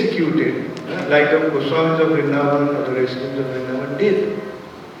be executed like the Goswamis of Vrindavan or the residents of Vrindavan did.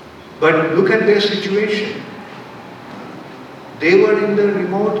 But look at their situation. They were in the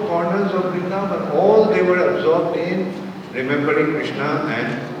remote corners of Vrindavan. All they were absorbed in remembering Krishna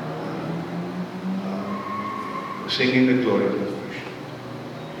and singing the glories of Krishna.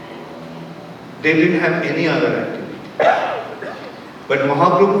 They didn't have any other activity. But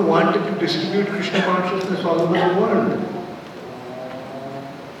Mahaprabhu wanted to distribute Krishna consciousness all over the world.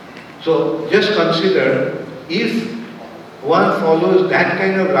 So just consider, if one follows that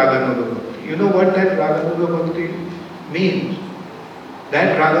kind of Raganuga Bhakti, you know what that Raganuga Bhakti means?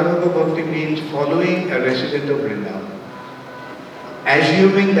 That Raganuga Bhakti means following a resident of Vrindavan,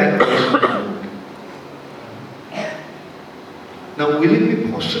 assuming that person is good. Now, will it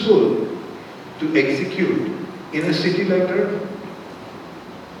be possible to execute in a city like Durban,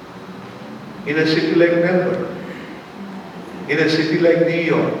 in a city like Melbourne, in a city like New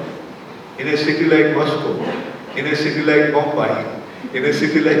York, in a city like Moscow, in a city like Bombay, in a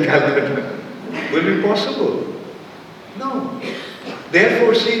city like Calcutta? Will it be possible? No.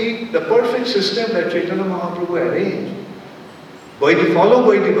 Therefore, see, the perfect system that Chaitanya Mahaprabhu arranged, follow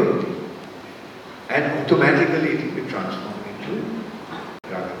Vaidhi Bhakti, and automatically it will be transformed into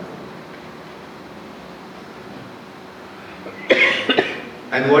Raganuga.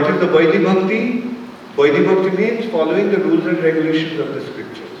 And what is the Vaidhi Bhakti? Vaidhi Bhakti means following the rules and regulations of the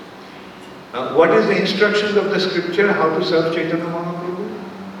scriptures. Now, what is the instructions of the scripture? How to serve Chaitanya Mahaprabhu?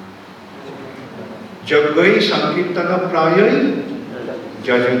 Jagai Sankirtana Prayai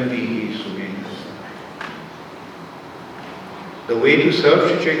Jajanti Sumena. The way to serve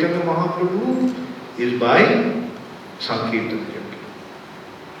Sri Chaitanya Mahaprabhu is by Sankirtan Yajna.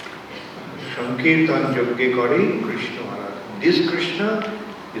 Sankirtan Yajna Kari Krishna Maharaj. This Krishna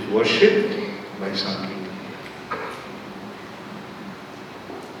is worshipped by Sankirtan.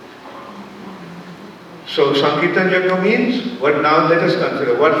 So Sankirtan Yajna means, what now let us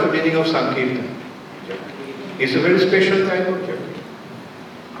consider, what's the meaning of Sankirtan? It's a very special type of Yajna.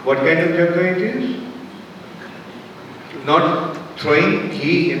 What kind of Yajna it is? Not throwing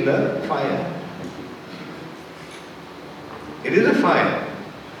ghee in the fire. It is a fire.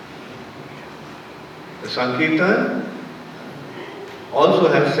 The Sankirtan also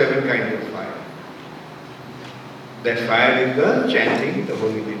has 7 kinds of fire. That fire is the chanting the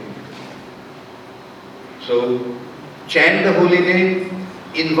holy name. So, chant the holy name,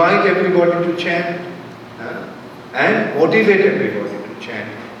 invite everybody to chant, and motivate everybody to chant,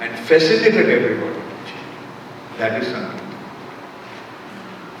 and facilitate everybody to chant. That is Sankirtan.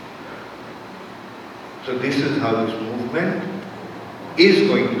 So this is how this movement is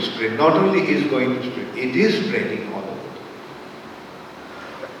going to spread. Not only is going to spread, it is spreading all over.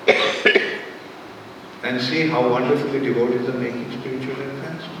 And see how wonderfully devotees are making spiritual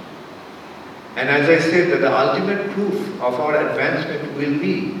advancement. And as I said, that the ultimate proof of our advancement will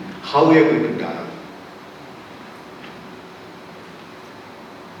be how we are going to die.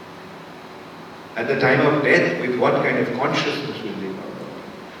 At the time of death, with what kind of consciousness we live our body.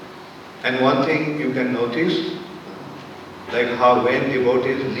 And one thing you can notice, like how when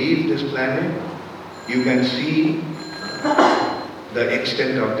devotees leave this planet, you can see the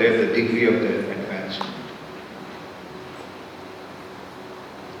extent of the degree of their advancement.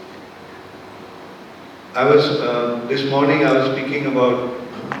 This morning I was speaking about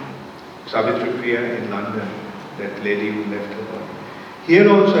Savitri Priya in London, that lady who left her body. Here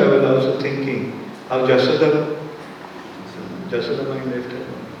also I was also thinking how Jasoda left her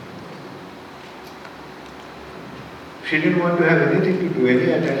body. She didn't want to have anything to do,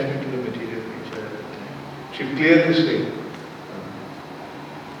 any attachment to the material nature at that time. She clearly said,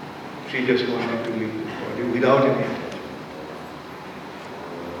 she just wanted to leave the body without any attachment.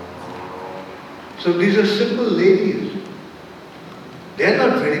 So these are simple ladies. They are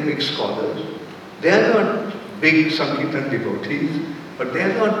not very big scholars. They are not big Sankirtan devotees, but they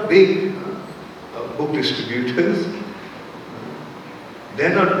are not big book distributors. They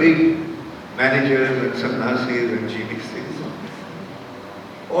are not big managers and sannyasis and GDCs.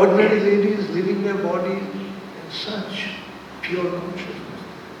 Ordinary ladies living their bodies in such pure consciousness.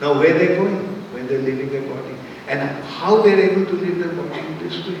 Now where they are going when they are living their body? And how they are able to live their body in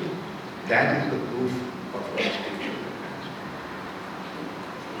this way? That is the proof of our spiritual advancement.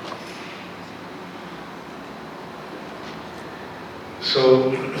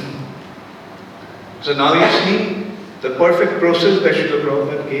 So now you see the perfect process that Srila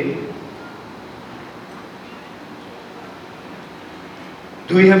Prabhupada gave.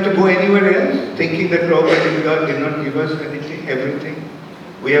 Do we have to go anywhere else, thinking that Prabhupada did not give us anything, everything?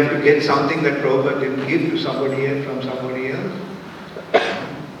 We have to get something that Prabhupada didn't give to somebody else from somebody else?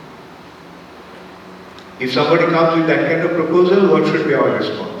 If somebody comes with that kind of proposal, what should be our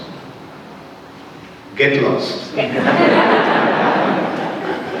response? Get lost.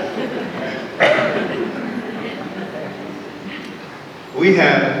 We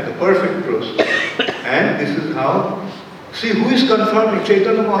have the perfect process. And this is how, see who is confirming?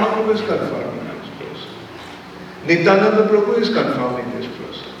 Chaitanya Mahaprabhu is confirming this process. Nityananda Prabhu is confirming this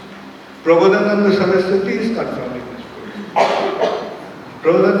process. Prabodhananda Saraswati is confirming this process.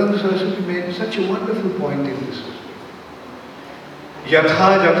 Prabodhananda Saraswati made such a wonderful point in this respect.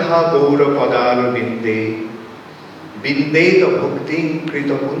 Yatha jatha gaura padara binde bindeta bhukting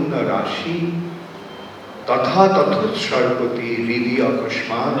krita punna rashi tatha tathut sharpati ridi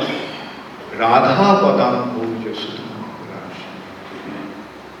akashman radha padam puja sudham rashi.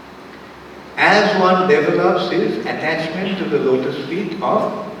 As one develops his attachment to the lotus feet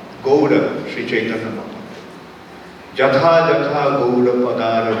of Gaura, Sri Chaitanya Mahaprabhu. Jatha jatha gaura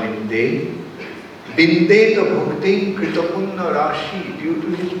padara binde bindeta bhukti kritapunna rashi. Due to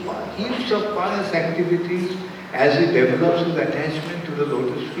his heaps of pious activities, as he develops his attachment to the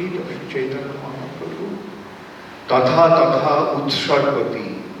lotus feet of Sri Chaitanya Mahaprabhu, tatha tatha utsharpati.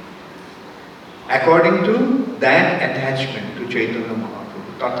 According to that attachment to Chaitanya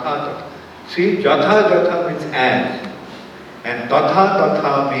Mahaprabhu, tatha tatha. See, jatha jatha means as, and tatha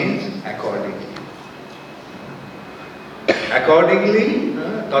tatha means accordingly. Accordingly,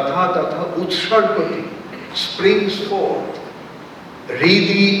 tatha tatha utsharpati, springs forth.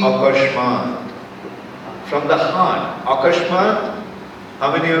 Ridi akashmat, from the heart. Akashmat,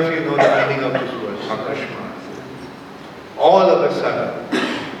 how many of you know the meaning of this word? Akashmat. All of a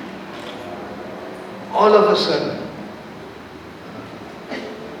sudden,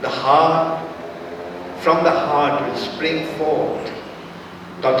 the heart, from the heart will spring forth.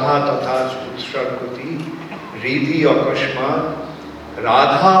 Tatha tatha utsharpati, Ridi akashmat,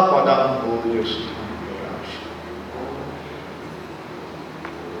 Radha padam bhojastham rashi.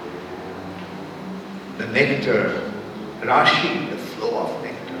 The nectar, rashi, the flow of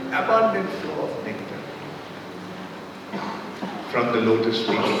nectar, abundant flow of nectar from the lotus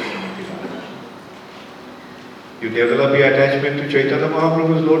feet of Srimati Radha. You develop your attachment to Chaitanya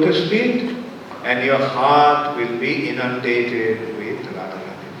Mahaprabhu's lotus feet, and your heart will be inundated with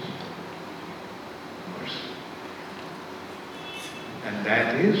Radharani's mercy. And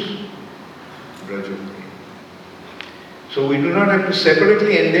that is Brajapuri. So we do not have to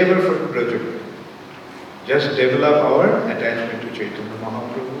separately endeavor for Brajapuri. Just develop our attachment to Chaitanya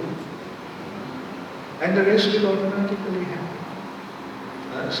Mahaprabhu, and the rest will automatically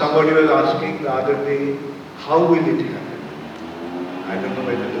happen. Somebody was asking the other day, how will it happen? I don't know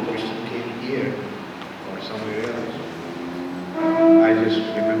whether the question came here or somewhere else. I just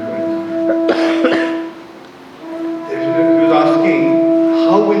remembered. He was asking,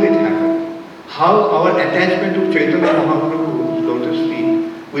 how will it happen? How our attachment to Chaitanya Mahaprabhu's lotus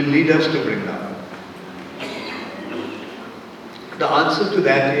feet will lead us to Vrindavan? The answer to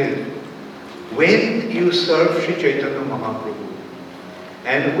that is, when you serve Sri Chaitanya Mahaprabhu,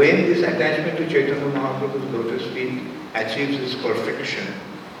 and when this attachment to Chaitanya Mahaprabhu's lotus feet achieves its perfection,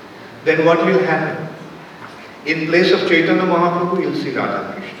 then what will happen? In place of Chaitanya Mahaprabhu, you'll see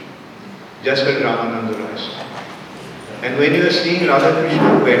Radha Krishna, just as Ramananda Rai saw. And when you are seeing Radha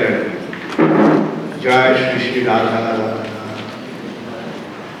Krishna, where are you? Jai Shri Shri Radha Radha,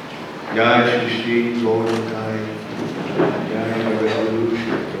 Jai Shri Shri Gauratai, Jai Jagadu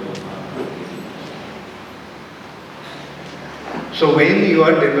Shri Prabhupada. So when you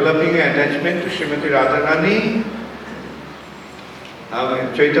are developing an attachment to Srimati Radharani,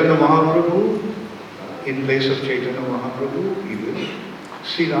 Chaitanya Mahaprabhu, in place of Chaitanya Mahaprabhu, you will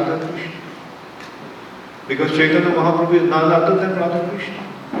see Radha Krishna. Because Chaitanya Mahaprabhu is none other than Radha Krishna.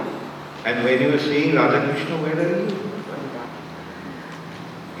 And when you are seeing Radha Krishna, where are you?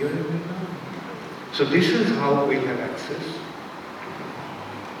 You are in Vrindavan. So this is how we have access.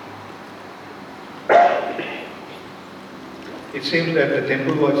 It seems that the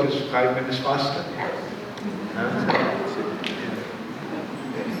temple watch is 5 minutes faster.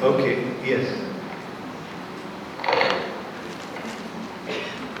 Okay, yes.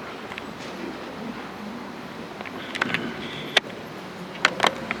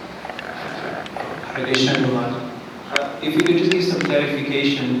 If you could just give some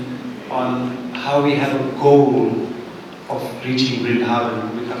clarification on how we have a goal of reaching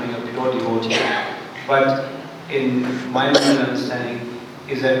Vrindavan, becoming a pure devotee. But in my understanding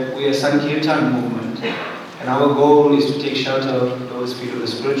is that we are Sankirtan movement, and our goal is to take shelter of those feet of the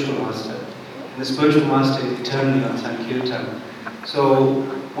spiritual master. And the spiritual master is eternally on Sankirtan. So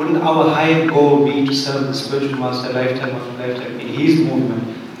wouldn't our higher goal be to serve the spiritual master lifetime after lifetime in his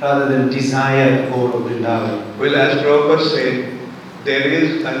movement, rather than desire a goal of Vrindavan? Well, as Prabhupada said, there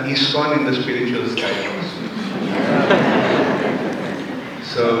is an ISKCON in the spiritual sky.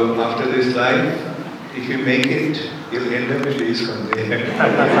 So after this life, if you make it, you'll end up in the ISKCON there.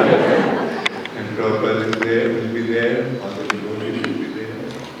 And Prabhupada is there, will be there, all the devotees will be there.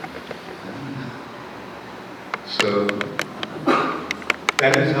 So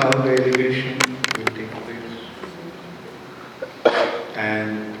that is how the elevation will take place.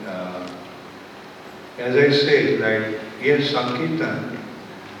 And as I said, like, yes, Sankirtan,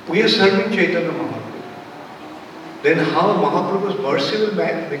 we are serving Chaitanya Mahaprabhu. Then how Mahaprabhu's mercy will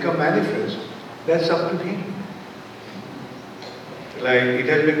become manifest, that's up to him. Like it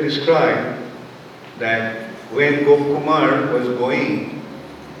has been described that when Gopkumar was going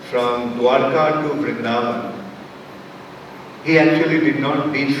from Dwarka to Vrindavan, he actually did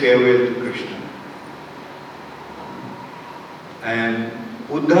not bid farewell to Krishna. And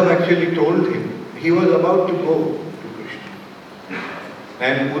Uddhav actually told him, he was about to go to Krishna.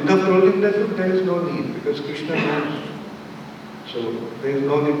 And Uddhav told him that look, there is no need because Krishna knows. So there is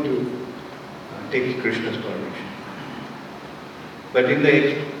no need to take Krishna's permission. But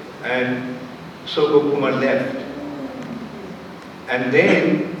and so Gopkumar left. And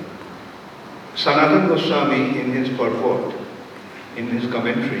then Sanatana Goswami in his purport, in his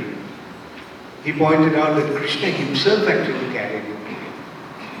commentary, he pointed out that Krishna himself actually carried him.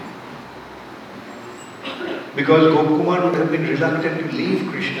 Because Gopkumar would have been reluctant to leave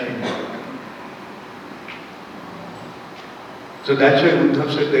Krishna in Dwarka. So that's why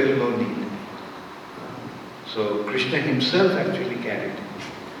Uddhav said there is no need. So Krishna himself actually carried him.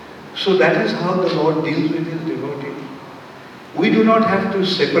 So that is how the Lord deals with his devotee. We do not have to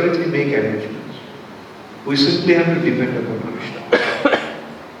separately make arrangements. We simply have to depend upon Krishna.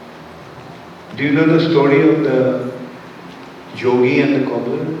 Do you know the story of the yogi and the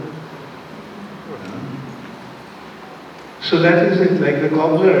cobbler? So that is it, like the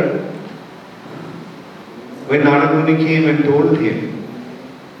cobbler, when Narad Muni came and told him,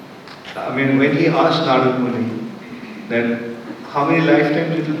 when he asked Narad Muni that how many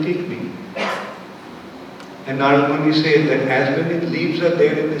lifetimes it will take me? And Narad Muni said that as many leaves are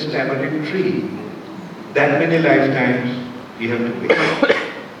there in this tamarind tree, that many lifetimes you have to wait.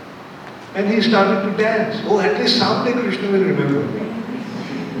 And he started to dance. Oh, at least someday Krishna will remember me.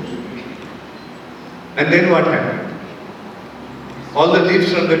 And then what happened? All the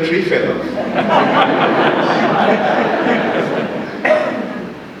leaves from the tree fell off.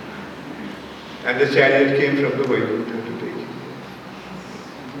 And the chariot came from the Vaikuntha to take him.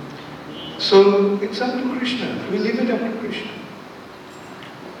 So it's up to Krishna. We leave it up to Krishna.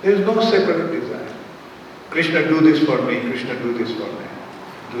 There is no separate desire. Krishna, do this for me. Krishna, do this for me.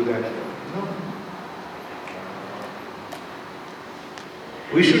 Do that for me. No.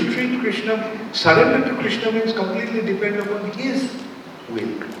 We should treat Krishna, surrender to Krishna means completely depend upon his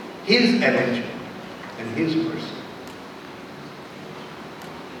will, his arrangement and his person.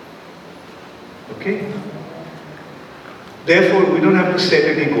 Okay? Therefore, we don't have to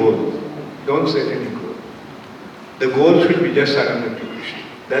set any goal. Don't set any goal. The goal should be just surrender to Krishna.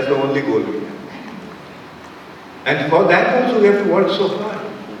 That's the only goal we have. And for that also we have to work so hard.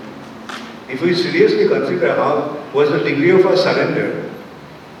 If we seriously consider how was the degree of our surrender,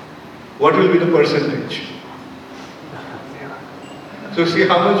 what will be the percentage? So see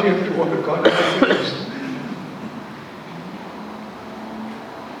how much you have to work on.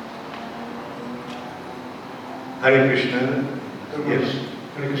 Hare Krishna. Yes.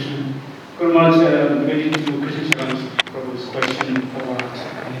 Hare Krishna. Guru Maharaj, relating to Krishna Charan's Prabhu's question about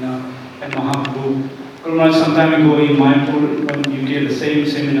and Mahaprabhu. Guru Maharaj, some time ago in Mayapur, when you gave the same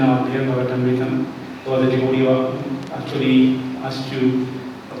seminar there, Bhagavatamritam, where the devotee actually asked you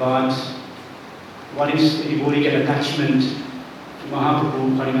about what is the devotee get attachment to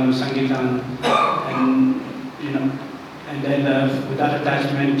Mahaprabhu, Harinam Sankirtan, and then with that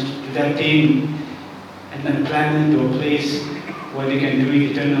attachment to that thing, and then plan to a place where they can do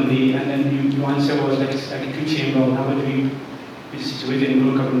it eternally, and then your answer was like a two chamber, how do we be situated in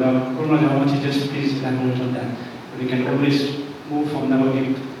Gurukapanda? Guru Maharaj, I want you just please elaborate on that. We can always move from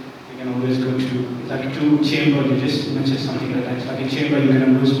Navadvip, we can always go to, like a two chamber, you just mentioned something like that. It's like a chamber, you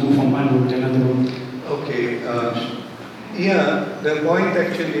can always move from one road to another road. Okay, yeah, the point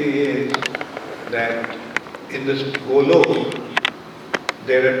actually is that in this Golok,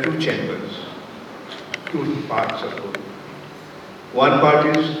 there are two chambers, two parts of Golok. One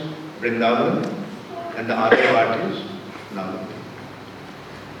part is Vrindavan and the other part is Navadvip.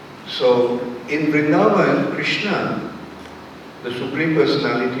 So in Vrindavan, Krishna, the Supreme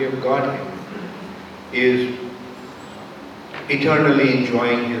Personality of Godhead, is eternally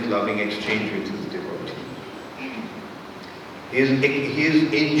enjoying his loving exchange with his devotee. He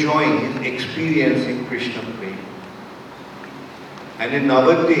is enjoying, he is experiencing Krishna prema. And in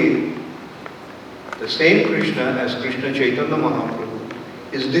Navadvip, the same Krishna as Krishna Chaitanya Mahaprabhu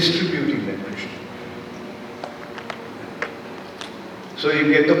is distributing that Krishna. So you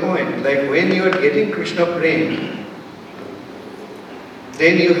get the point. Like when you are getting Krishna prema,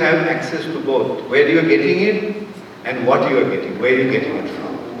 then you have access to both. Where you are getting it and what you are getting, where you are getting it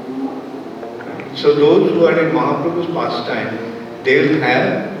from. So those who are in Mahaprabhu's pastime, they will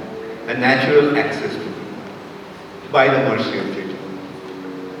have a natural access to it by the mercy of Chaitanya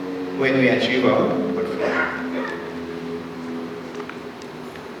when we achieve our perfection.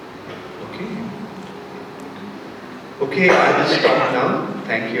 Okay? Okay, I will stop now.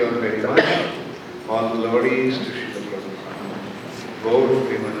 Thank you all very much. All glories to Srila Prabhupada. Go